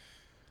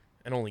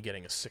and only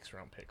getting a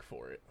 6th-round pick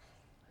for it.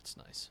 That's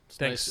nice.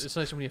 Thanks. It's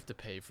nice when you have to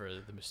pay for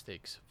the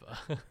mistakes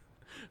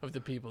of the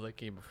people that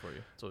came before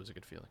you. It's always a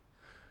good feeling.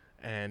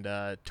 And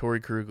Torrey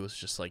Krug was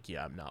just like,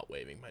 I'm not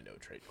waiving my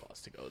no-trade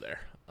clause to go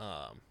there.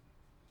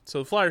 So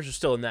the Flyers are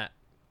still in that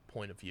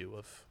point of view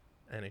of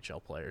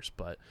NHL players,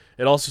 but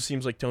it also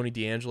seems like Tony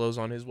DeAngelo's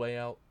on his way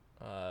out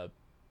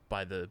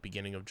by the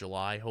beginning of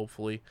July,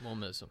 hopefully. We'll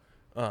miss him.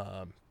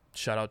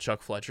 Shout out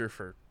Chuck Fletcher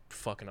for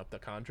fucking up the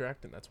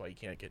contract, and that's why he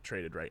can't get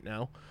traded right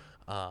now.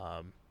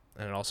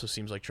 And it also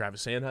seems like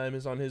Travis Sanheim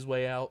is on his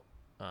way out.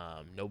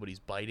 Nobody's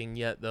biting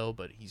yet, though,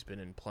 but he's been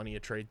in plenty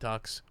of trade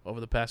talks over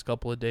the past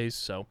couple of days.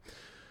 So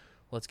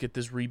let's get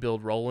this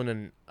rebuild rolling.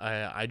 And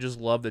I just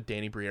love that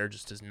Danny Briere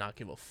just does not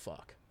give a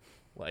fuck.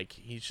 Like,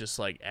 he's just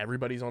like,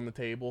 everybody's on the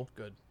table.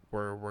 Good.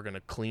 We're going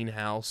to clean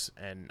house,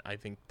 and I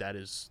think that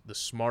is the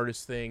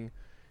smartest thing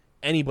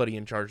anybody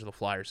in charge of the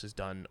Flyers has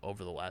done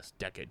over the last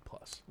decade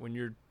plus. When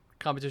your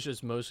competition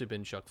has mostly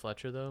been Chuck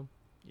Fletcher, though,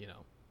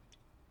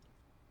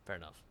 fair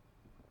enough.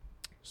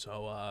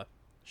 So,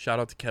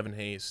 shout out to Kevin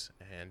Hayes,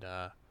 and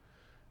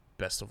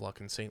best of luck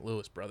in St.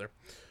 Louis, brother.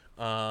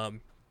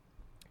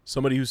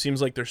 Somebody who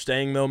seems like they're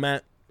staying, though,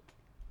 Matt,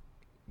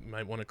 you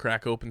might want to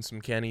crack open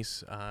some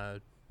Kennys.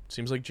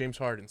 Seems like James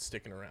Harden's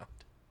sticking around.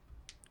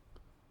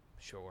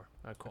 Sure.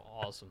 Cool.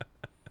 Awesome.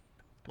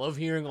 Love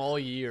hearing all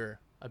year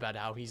about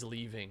how he's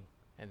leaving,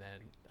 and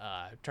then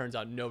it turns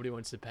out nobody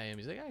wants to pay him.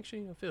 He's like,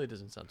 actually, Philly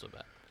doesn't sound so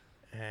bad.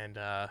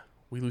 And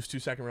we lose 2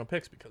 second-round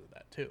picks because of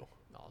that, too.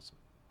 Awesome.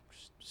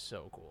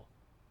 So cool.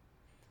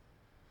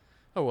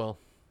 Oh, well.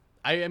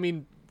 I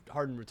mean,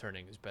 Harden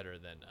returning is better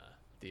than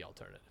the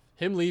alternative.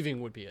 Him leaving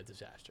would be a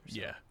disaster.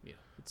 So, yeah.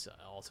 It's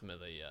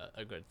ultimately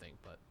a good thing,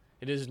 but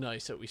it is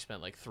nice that we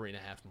spent like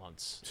 3.5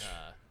 months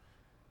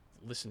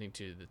listening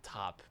to the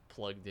top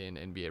plugged-in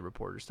NBA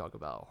reporters talk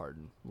about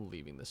Harden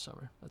leaving this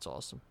summer. That's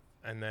awesome.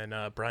 And then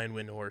Brian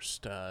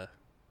Windhorst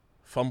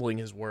fumbling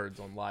his words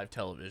on live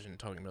television,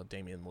 talking about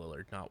Damian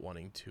Lillard not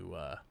wanting to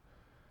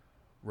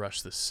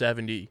rush the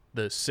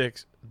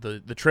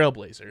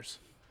Trailblazers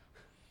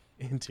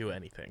into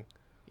anything.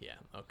 Yeah.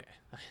 Okay.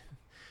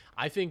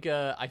 I think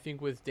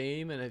with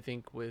Dame and I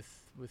think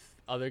with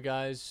other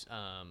guys,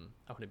 I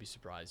wouldn't be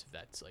surprised if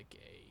that's like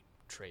a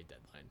trade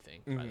deadline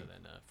thing rather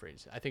than a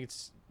phrase. I think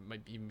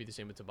might even be the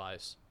same with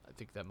Tobias. I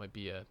think that might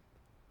be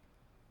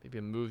maybe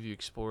a move you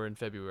explore in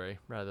February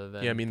rather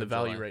than. Yeah, I mean the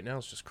value July. right now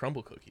is just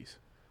crumble cookies.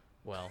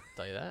 Well, I'll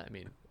tell you that. I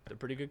mean, they're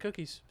pretty good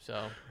cookies, so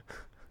I'll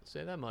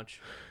say that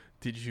much.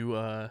 Did you?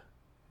 I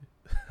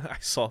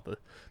saw the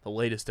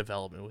latest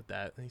development with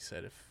that. He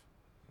said if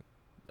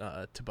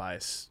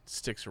Tobias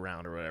sticks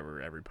around or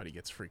whatever, everybody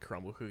gets free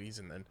crumble cookies.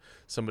 And then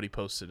somebody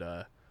posted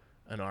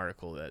an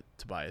article that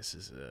Tobias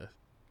is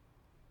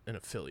an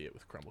affiliate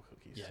with crumble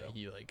cookies. Yeah, so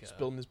he like just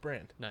building his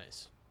brand.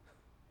 nice.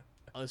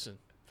 Listen,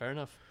 fair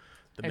enough.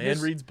 The And man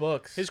reads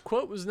books. His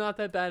quote was not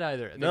that bad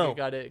either. I think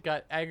it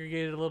got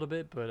aggregated a little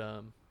bit,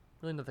 but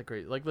really not that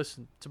great. Like,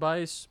 listen,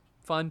 Tobias,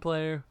 fine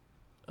player.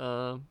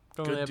 Don't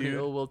really have any dude.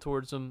 ill will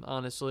towards him,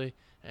 honestly.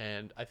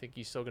 And I think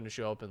he's still going to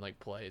show up and like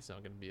play. It's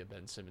not going to be a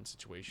Ben Simmons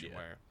situation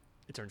where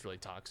it turns really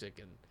toxic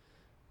and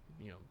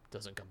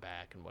doesn't come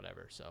back and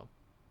whatever. So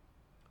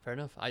fair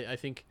enough. I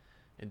think,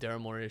 and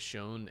Daryl Morey has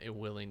shown a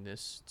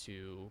willingness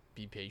to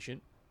be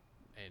patient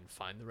and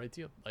find the right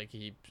deal. Like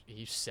he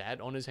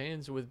sat on his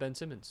hands with Ben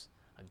Simmons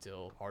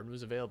until Harden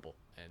was available,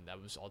 and that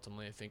was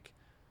ultimately, I think,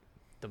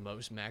 the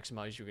most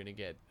maximized you're going to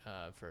get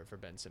for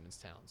Ben Simmons'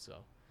 talent. So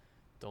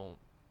don't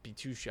be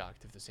too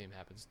shocked if the same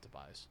happens to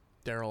Tobias.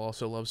 Daryl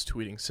also loves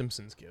tweeting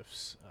Simpsons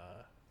gifs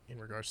in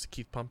regards to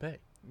Keith Pompey.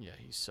 Yeah,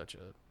 he's such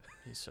a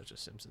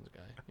Simpsons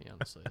guy. He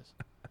honestly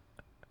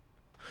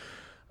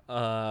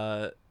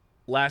is.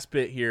 Last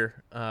bit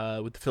here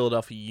with the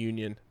Philadelphia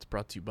Union. It's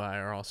brought to you by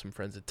our awesome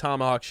friends at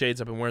Tomahawk Shades.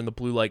 I've been wearing the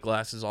blue light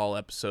glasses all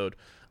episode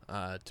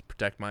to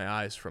protect my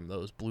eyes from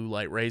those blue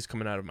light rays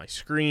coming out of my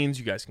screens.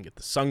 You guys can get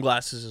the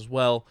sunglasses as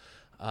well.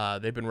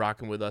 They've been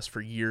rocking with us for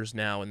years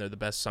now, and they're the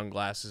best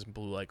sunglasses and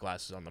blue light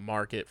glasses on the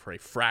market for a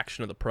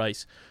fraction of the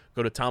price.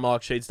 Go to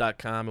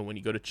tomahawkshades.com, and when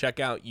you go to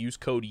checkout, use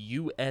code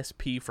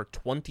USP for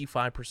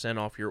 25%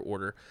 off your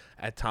order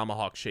at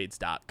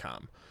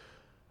tomahawkshades.com.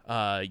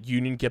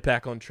 Union get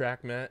back on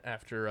track, Matt.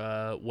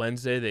 After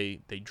Wednesday,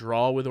 they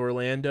draw with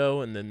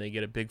Orlando, and then they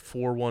get a big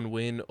 4-1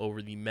 win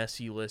over the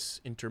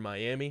messy-less Inter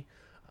Miami.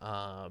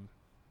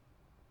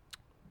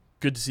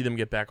 Good to see them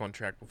get back on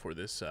track before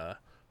this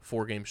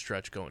 4-game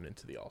stretch going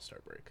into the All-Star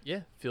break.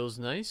 Yeah, feels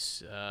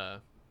nice.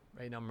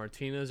 Right now,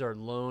 Martinez, our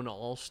lone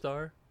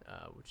All-Star,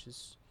 which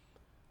is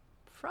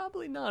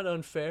probably not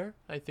unfair,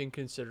 I think,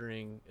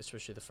 considering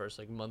especially the first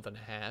month and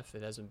a half.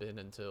 It hasn't been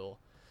until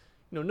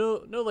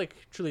no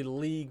truly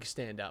league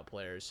standout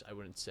players, I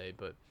wouldn't say,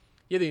 but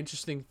yeah, the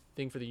interesting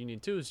thing for the Union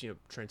too is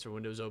transfer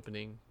windows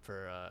opening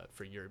for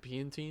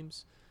European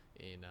teams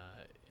in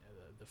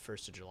the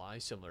 1st of July,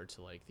 similar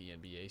to the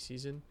NBA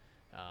season,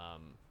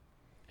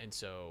 and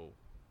so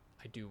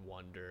I do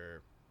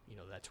wonder,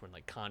 that's when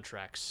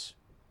contracts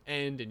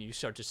end and you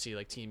start to see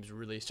teams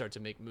really start to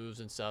make moves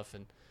and stuff,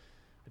 and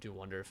I do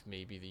wonder if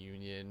maybe the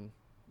Union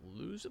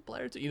lose a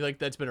player to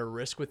that's been a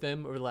risk with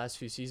them over the last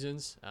few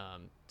seasons.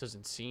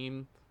 Doesn't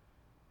seem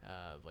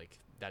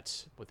like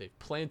that's what they've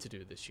planned to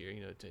do this year.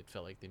 It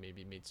felt like they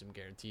maybe made some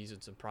guarantees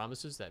and some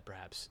promises that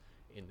perhaps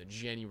in the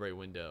January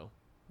window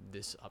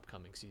this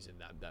upcoming season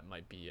that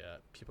might be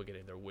people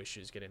getting their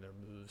wishes, getting their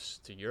moves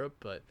to Europe,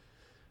 but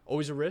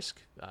always a risk.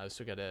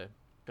 So gotta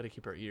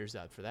keep our ears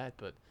out for that.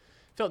 But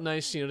felt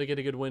nice, to get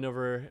a good win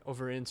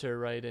over Inter,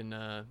 right? And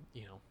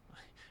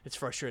it's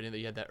frustrating that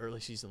you had that early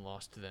season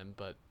loss to them,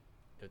 but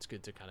it's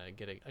good to kind of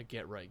get a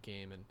get right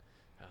game, and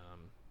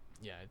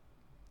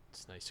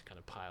it's nice to kind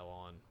of pile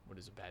on what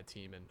is a bad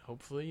team, and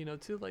hopefully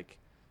to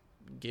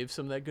give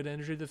some of that good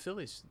energy to the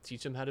Phillies,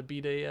 teach them how to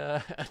beat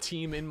a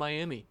team in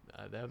Miami.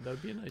 That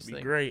would be a nice It'd be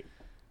thing. great.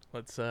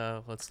 Let's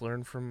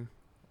learn from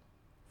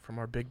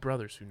our big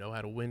brothers who know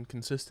how to win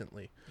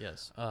consistently.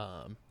 Yes.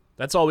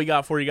 That's all we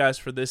got for you guys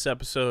for this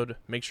episode.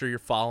 Make sure you're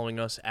following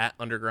us at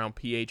Underground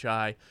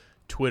PHI,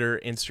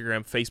 Twitter,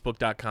 Instagram,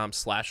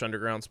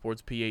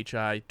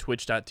 Facebook.com/UndergroundSportsPHI,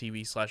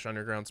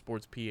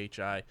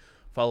 Twitch.tv/UndergroundSportsPHI.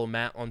 Follow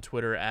Matt on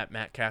Twitter at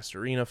Matt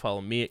Castorina.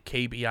 Follow me at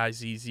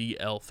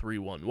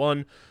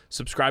KBIZZL311.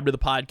 Subscribe to the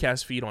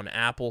podcast feed on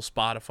Apple,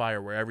 Spotify,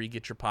 or wherever you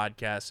get your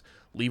podcasts.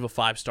 Leave a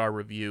 5-star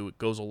review. It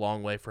goes a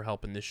long way for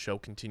helping this show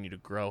continue to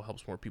grow,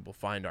 helps more people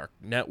find our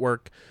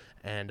network,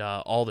 and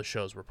all the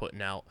shows we're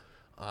putting out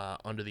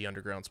under the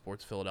Underground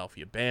Sports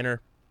Philadelphia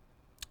banner.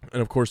 And,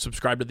 of course,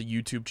 subscribe to the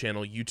YouTube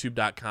channel,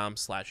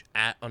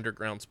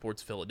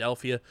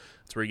 youtube.com/@UndergroundSportsPhiladelphia.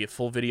 That's where you get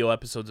full video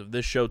episodes of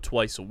this show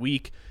twice a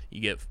week. You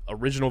get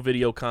original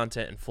video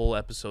content and full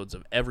episodes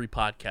of every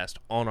podcast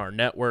on our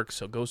network.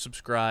 So go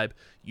subscribe,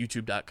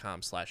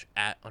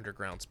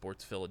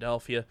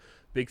 youtube.com/@UndergroundSportsPhiladelphia.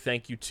 Big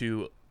thank you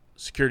to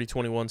Security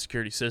 21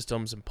 Security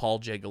Systems and Paul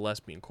J.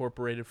 Gillespie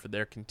Incorporated for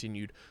their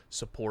continued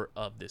support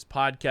of this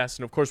podcast.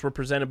 And, of course, we're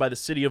presented by the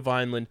City of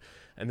Vineland,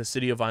 and the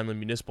City of Vineland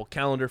Municipal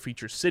Calendar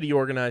features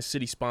city-organized,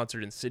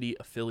 city-sponsored, and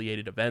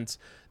city-affiliated events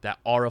that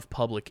are of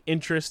public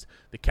interest.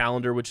 The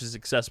calendar, which is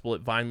accessible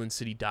at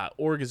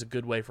vinelandcity.org, is a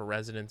good way for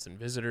residents and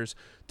visitors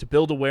to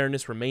build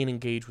awareness, remain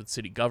engaged with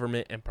city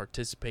government, and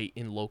participate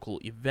in local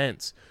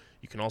events.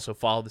 You can also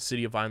follow the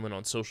City of Vineland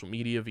on social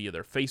media via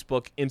their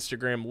Facebook,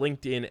 Instagram,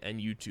 LinkedIn, and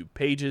YouTube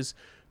pages.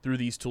 Through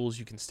these tools,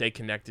 you can stay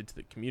connected to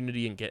the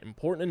community and get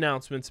important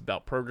announcements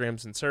about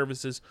programs and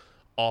services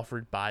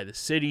offered by the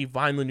city.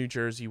 Vineland, New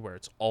Jersey, where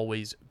it's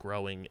always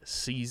growing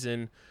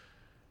season.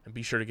 And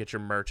be sure to get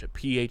your merch at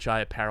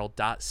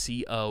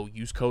phiapparel.co.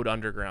 Use code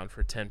UNDERGROUND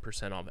for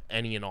 10% off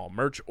any and all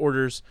merch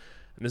orders.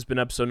 And this has been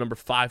episode number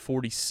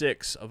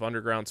 546 of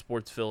Underground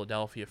Sports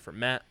Philadelphia. For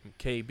Matt and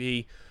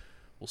KB,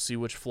 we'll see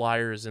which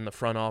Flyer is in the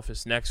front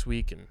office next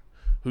week and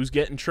who's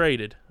getting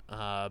traded.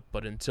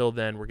 But until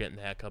then, we're getting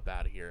the heck up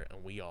out of here,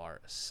 and we are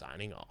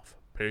signing off.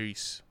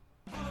 Peace.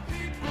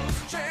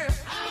 People's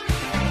champ.